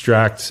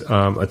extract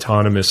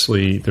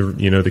autonomously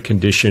the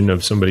condition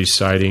of somebody's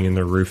siding and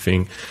their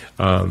roofing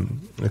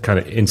kind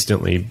of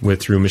instantly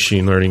through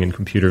machine learning and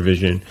computer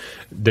vision.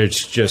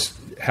 There's just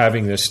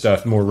having this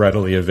stuff more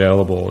readily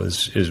available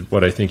is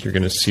what I think you're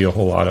going to see a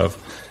whole lot of.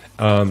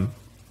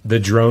 The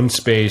drone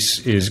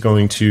space is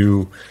going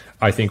to,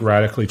 I think,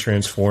 radically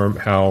transform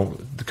how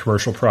the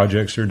commercial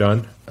projects are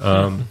done.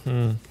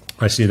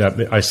 I see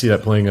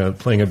that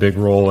playing a big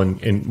role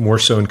in more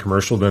so in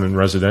commercial than in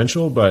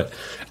residential. But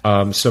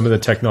some of the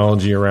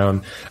technology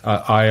around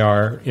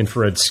IR,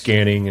 infrared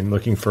scanning, and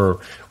looking for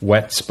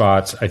wet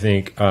spots. I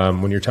think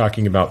when you're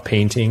talking about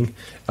painting,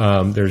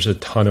 there's a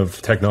ton of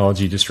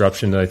technology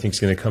disruption that I think is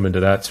going to come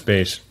into that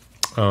space.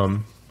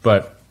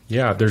 But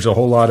yeah, there's a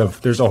whole lot of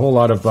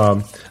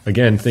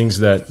again, things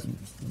that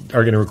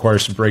are going to require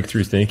some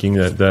breakthrough thinking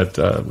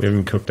that we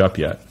haven't cooked up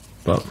yet.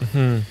 But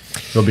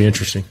it'll be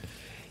interesting.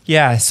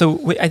 Yeah,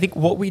 so I think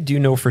what we do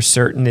know for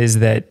certain is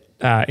that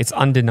it's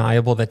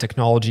undeniable that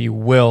technology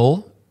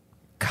will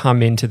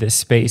come into this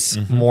space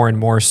more and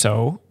more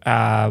so.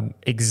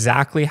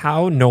 Exactly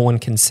how, no one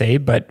can say,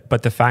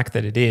 but the fact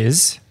that it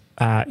is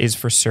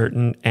for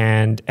certain.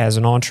 And as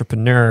an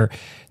entrepreneur,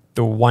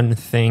 the one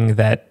thing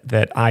that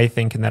I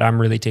think and that I'm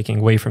really taking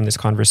away from this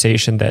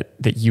conversation that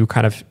you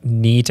kind of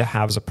need to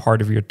have as a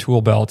part of your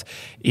tool belt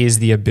is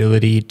the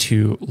ability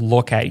to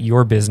look at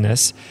your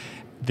business,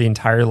 the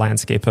entire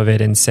landscape of it,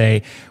 and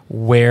say,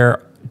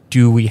 where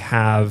do we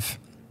have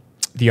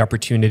the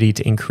opportunity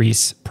to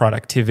increase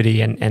productivity?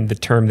 And the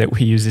term that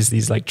we use is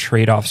these like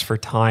trade-offs for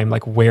time,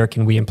 like where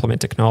can we implement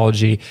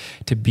technology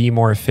to be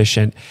more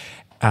efficient,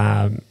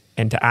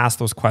 and to ask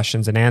those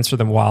questions and answer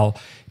them while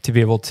to be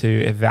able to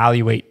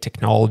evaluate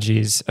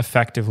technologies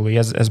effectively,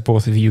 as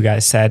both of you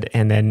guys said,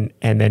 and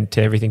then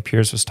to everything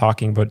Piers was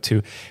talking about,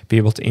 to be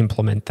able to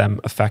implement them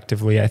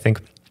effectively. I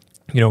think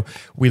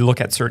we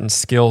look at certain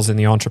skills in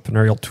the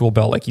entrepreneurial tool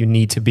belt. Like you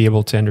need to be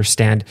able to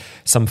understand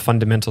some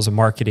fundamentals of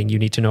marketing. You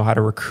need to know how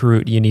to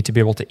recruit. You need to be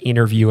able to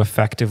interview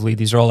effectively.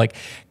 These are all like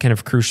kind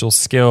of crucial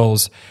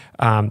skills.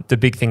 The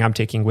big thing I'm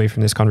taking away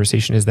from this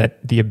conversation is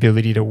that the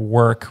ability to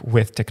work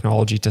with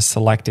technology, to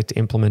select it, to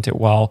implement it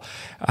well,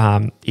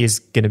 is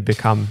going to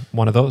become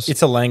one of those.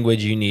 It's a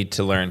language you need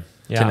to learn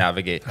to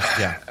navigate.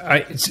 Yeah,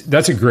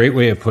 that's a great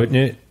way of putting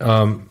it.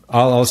 I'll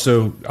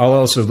also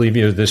leave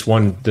you with this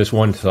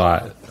one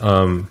thought.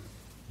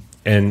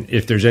 And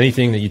if there's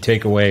anything that you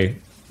take away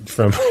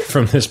from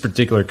this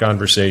particular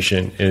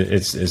conversation,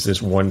 it's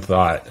this one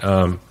thought.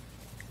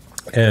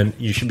 And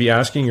you should be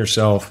asking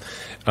yourself,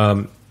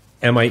 am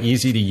I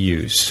easy to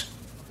use?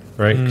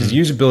 Right? Because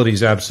usability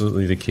is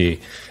absolutely the key.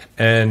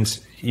 And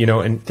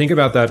think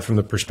about that from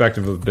the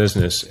perspective of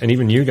business, and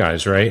even you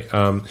guys, right?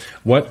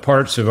 What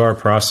parts of our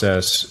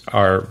process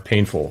are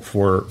painful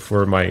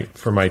for my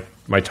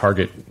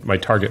target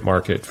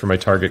market, for my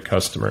target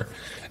customer?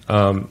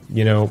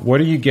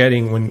 What are you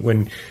getting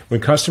when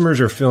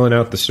customers are filling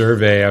out the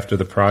survey after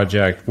the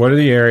project? What are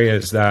the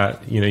areas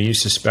that you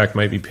suspect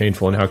might be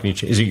painful, and how can you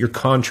change? Is it your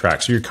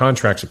contracts? Are your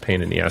contracts a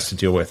pain in the ass to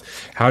deal with?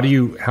 How do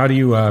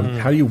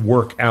you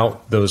work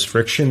out those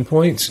friction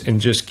points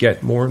and just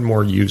get more and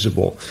more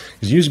usable?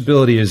 Because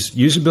usability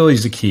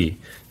is the key.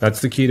 That's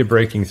the key to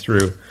breaking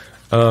through.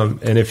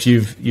 And if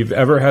you've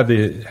ever had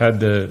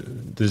the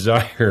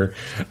desire,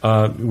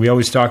 we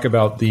always talk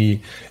about the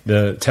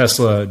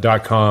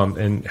Tesla.com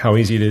and how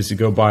easy it is to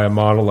go buy a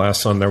Model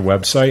S on their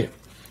website.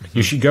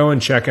 You should go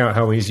and check out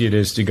how easy it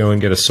is to go and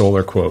get a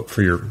solar quote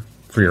for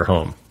your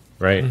home.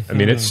 Right? I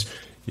mean, it's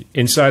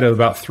inside of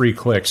about 3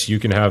 clicks. You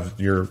can have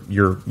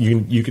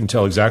you can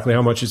tell exactly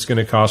how much it's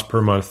going to cost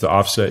per month to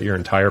offset your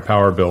entire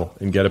power bill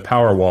and get a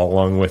power wall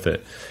along with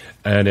it.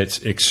 And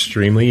it's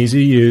extremely easy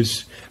to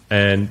use.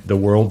 And the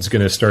world's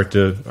going to start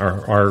to,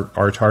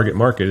 our target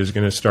market is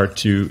going to start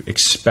to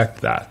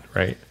expect that,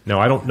 right? Now,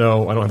 I don't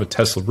know. I don't have a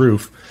Tesla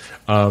roof.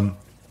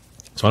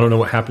 So I don't know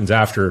what happens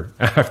after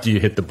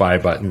you hit the buy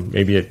button.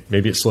 Maybe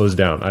it slows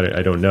down.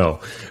 I don't know.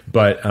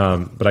 But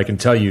I can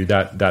tell you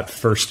that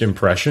first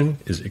impression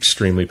is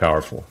extremely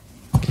powerful.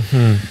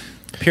 Mm-hmm.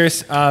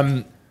 Pierce,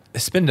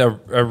 it's been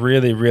a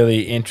really,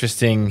 really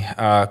interesting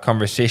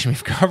conversation.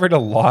 We've covered a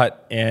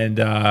lot. And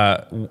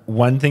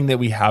one thing that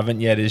we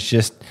haven't yet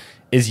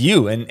is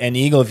you and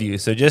EagleView.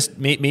 So just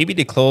maybe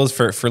to close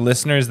for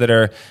listeners that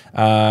are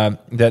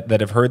that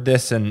have heard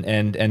this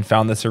and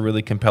found this a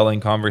really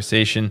compelling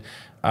conversation,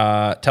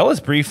 tell us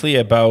briefly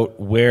about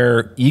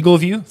where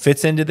EagleView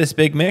fits into this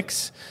big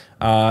mix,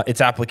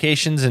 its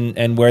applications,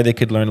 and where they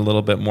could learn a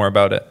little bit more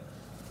about it.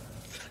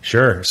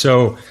 Sure.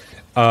 So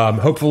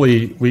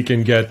hopefully we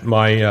can get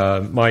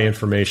my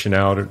information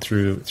out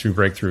through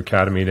Breakthrough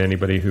Academy to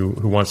anybody who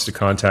wants to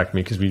contact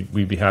me, because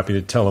we'd be happy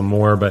to tell them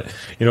more. But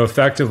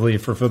effectively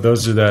for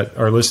those that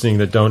are listening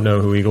that don't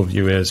know who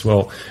EagleView is,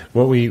 well,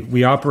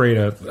 we operate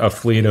a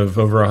fleet of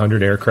over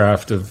 100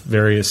 aircraft of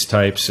various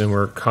types, and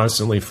we're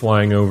constantly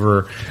flying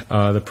over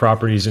the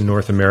properties in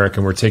North America,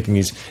 and we're taking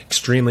these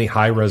extremely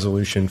high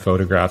resolution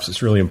photographs.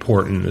 It's really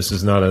important. This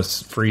is not a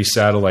free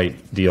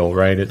satellite deal,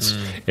 right?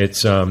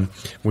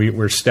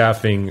 We're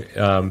staffing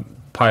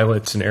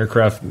pilots and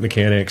aircraft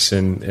mechanics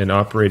and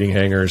operating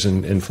hangars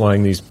and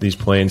flying these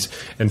planes.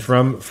 And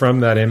from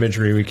that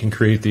imagery, we can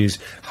create these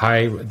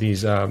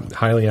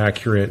highly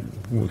accurate,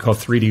 we call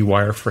 3D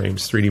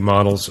wireframes, 3D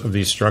models of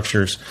these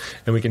structures.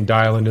 And we can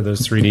dial into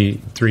those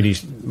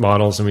 3D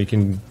models, and we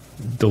can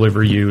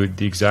deliver you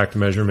the exact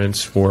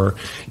measurements for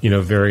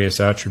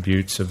various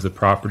attributes of the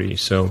property.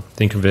 So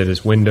think of it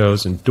as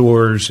windows and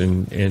doors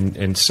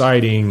and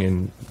siding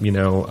and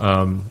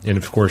and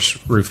of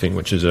course roofing,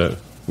 which is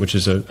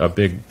a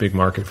big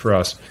market for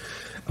us.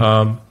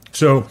 And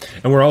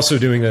we're also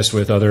doing this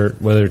with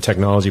other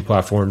technology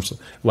platforms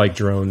like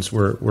drones.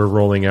 We're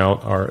rolling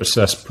out our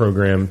Assess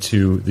program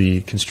to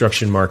the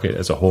construction market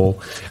as a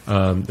whole.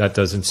 That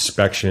does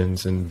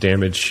inspections and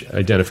damage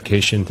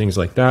identification, things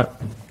like that.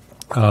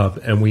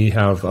 And we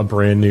have a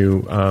brand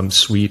new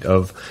suite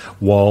of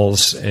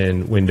walls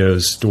and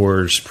windows,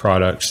 doors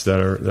products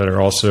that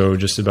are also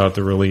just about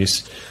to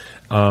release.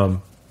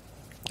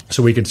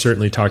 So we could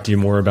certainly talk to you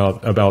more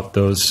about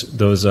those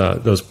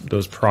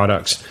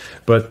products.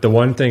 But the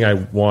one thing I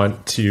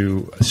want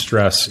to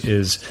stress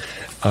is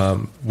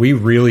we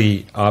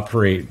really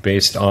operate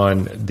based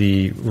on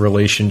the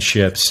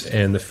relationships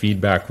and the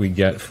feedback we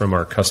get from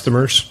our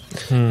customers.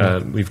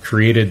 We've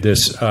created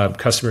this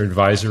customer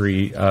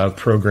advisory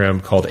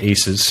program called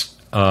ACES.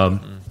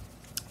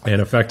 And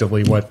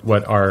effectively,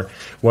 what our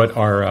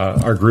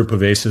group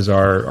of ACES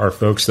are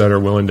folks that are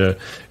willing to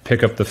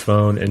pick up the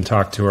phone and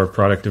talk to our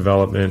product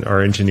development,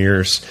 our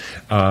engineers,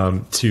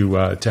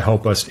 to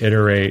help us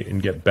iterate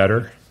and get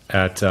better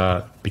at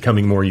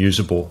becoming more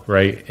usable,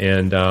 right?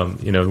 And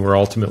we're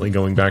ultimately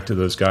going back to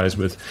those guys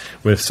with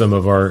some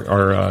of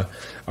our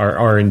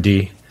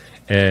R&D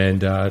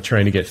and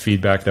trying to get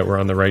feedback that we're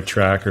on the right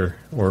track or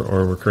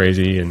we're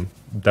crazy. And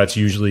that's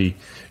usually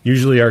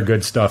usually our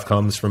good stuff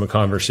comes from a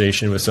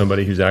conversation with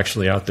somebody who's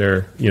actually out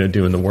there,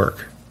 doing the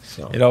work.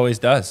 So It always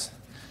does.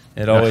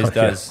 It always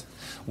does.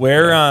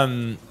 Where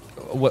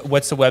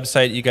what's the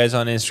website you guys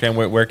on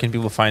Instagram? Where can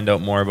people find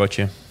out more about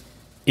you?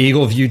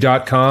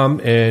 EagleView.com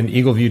and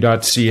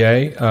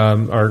EagleView.ca.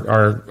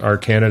 Our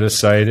Canada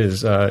site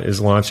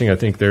is launching. I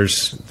think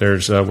there's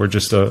we're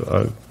just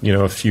a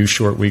few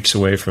short weeks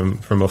away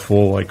from a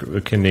full a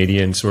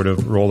Canadian sort of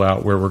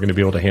rollout where we're going to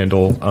be able to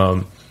handle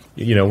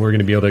we're going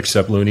to be able to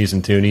accept loonies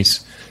and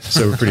toonies.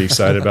 So we're pretty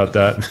excited about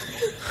that.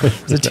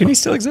 Does a toonie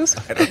still exist?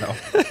 I don't know.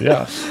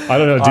 Yeah, I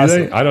don't know. Do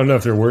Awesome. they? I don't know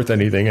if they're worth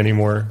anything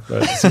anymore.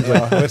 But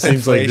it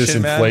seems like this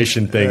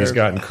inflation thing has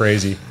gotten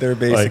crazy. They're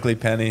basically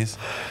pennies.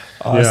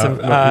 Awesome.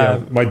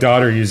 Yeah, my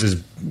daughter uses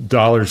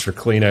dollars for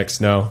Kleenex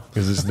now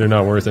because they're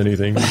not worth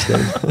anything these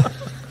days.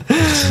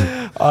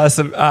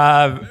 Awesome.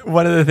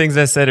 One of the things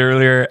I said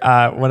earlier,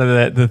 one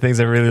of the things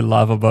I really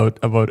love about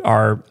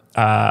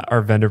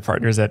our vendor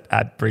partners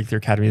at Breakthrough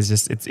Academy is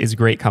just it's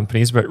great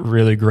companies, but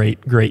really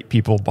great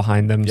people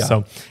behind them. Yeah.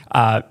 So,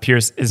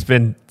 Pierce, it's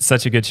been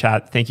such a good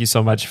chat. Thank you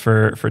so much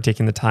for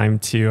taking the time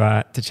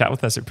to chat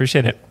with us. I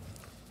appreciate it.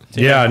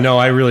 Yeah, no,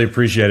 I really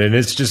appreciate it. And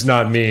it's just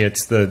not me.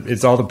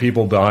 It's all the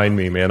people behind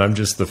me, man. I'm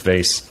just the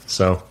face.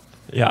 So,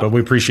 yeah. But we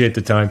appreciate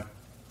the time.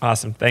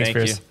 Awesome. Thanks,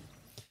 Pierce. You.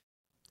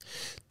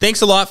 Thanks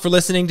a lot for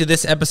listening to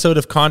this episode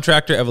of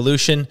Contractor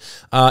Evolution.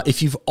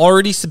 If you've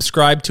already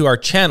subscribed to our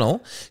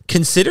channel,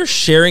 consider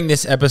sharing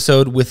this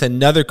episode with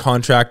another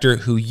contractor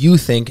who you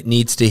think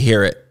needs to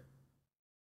hear it.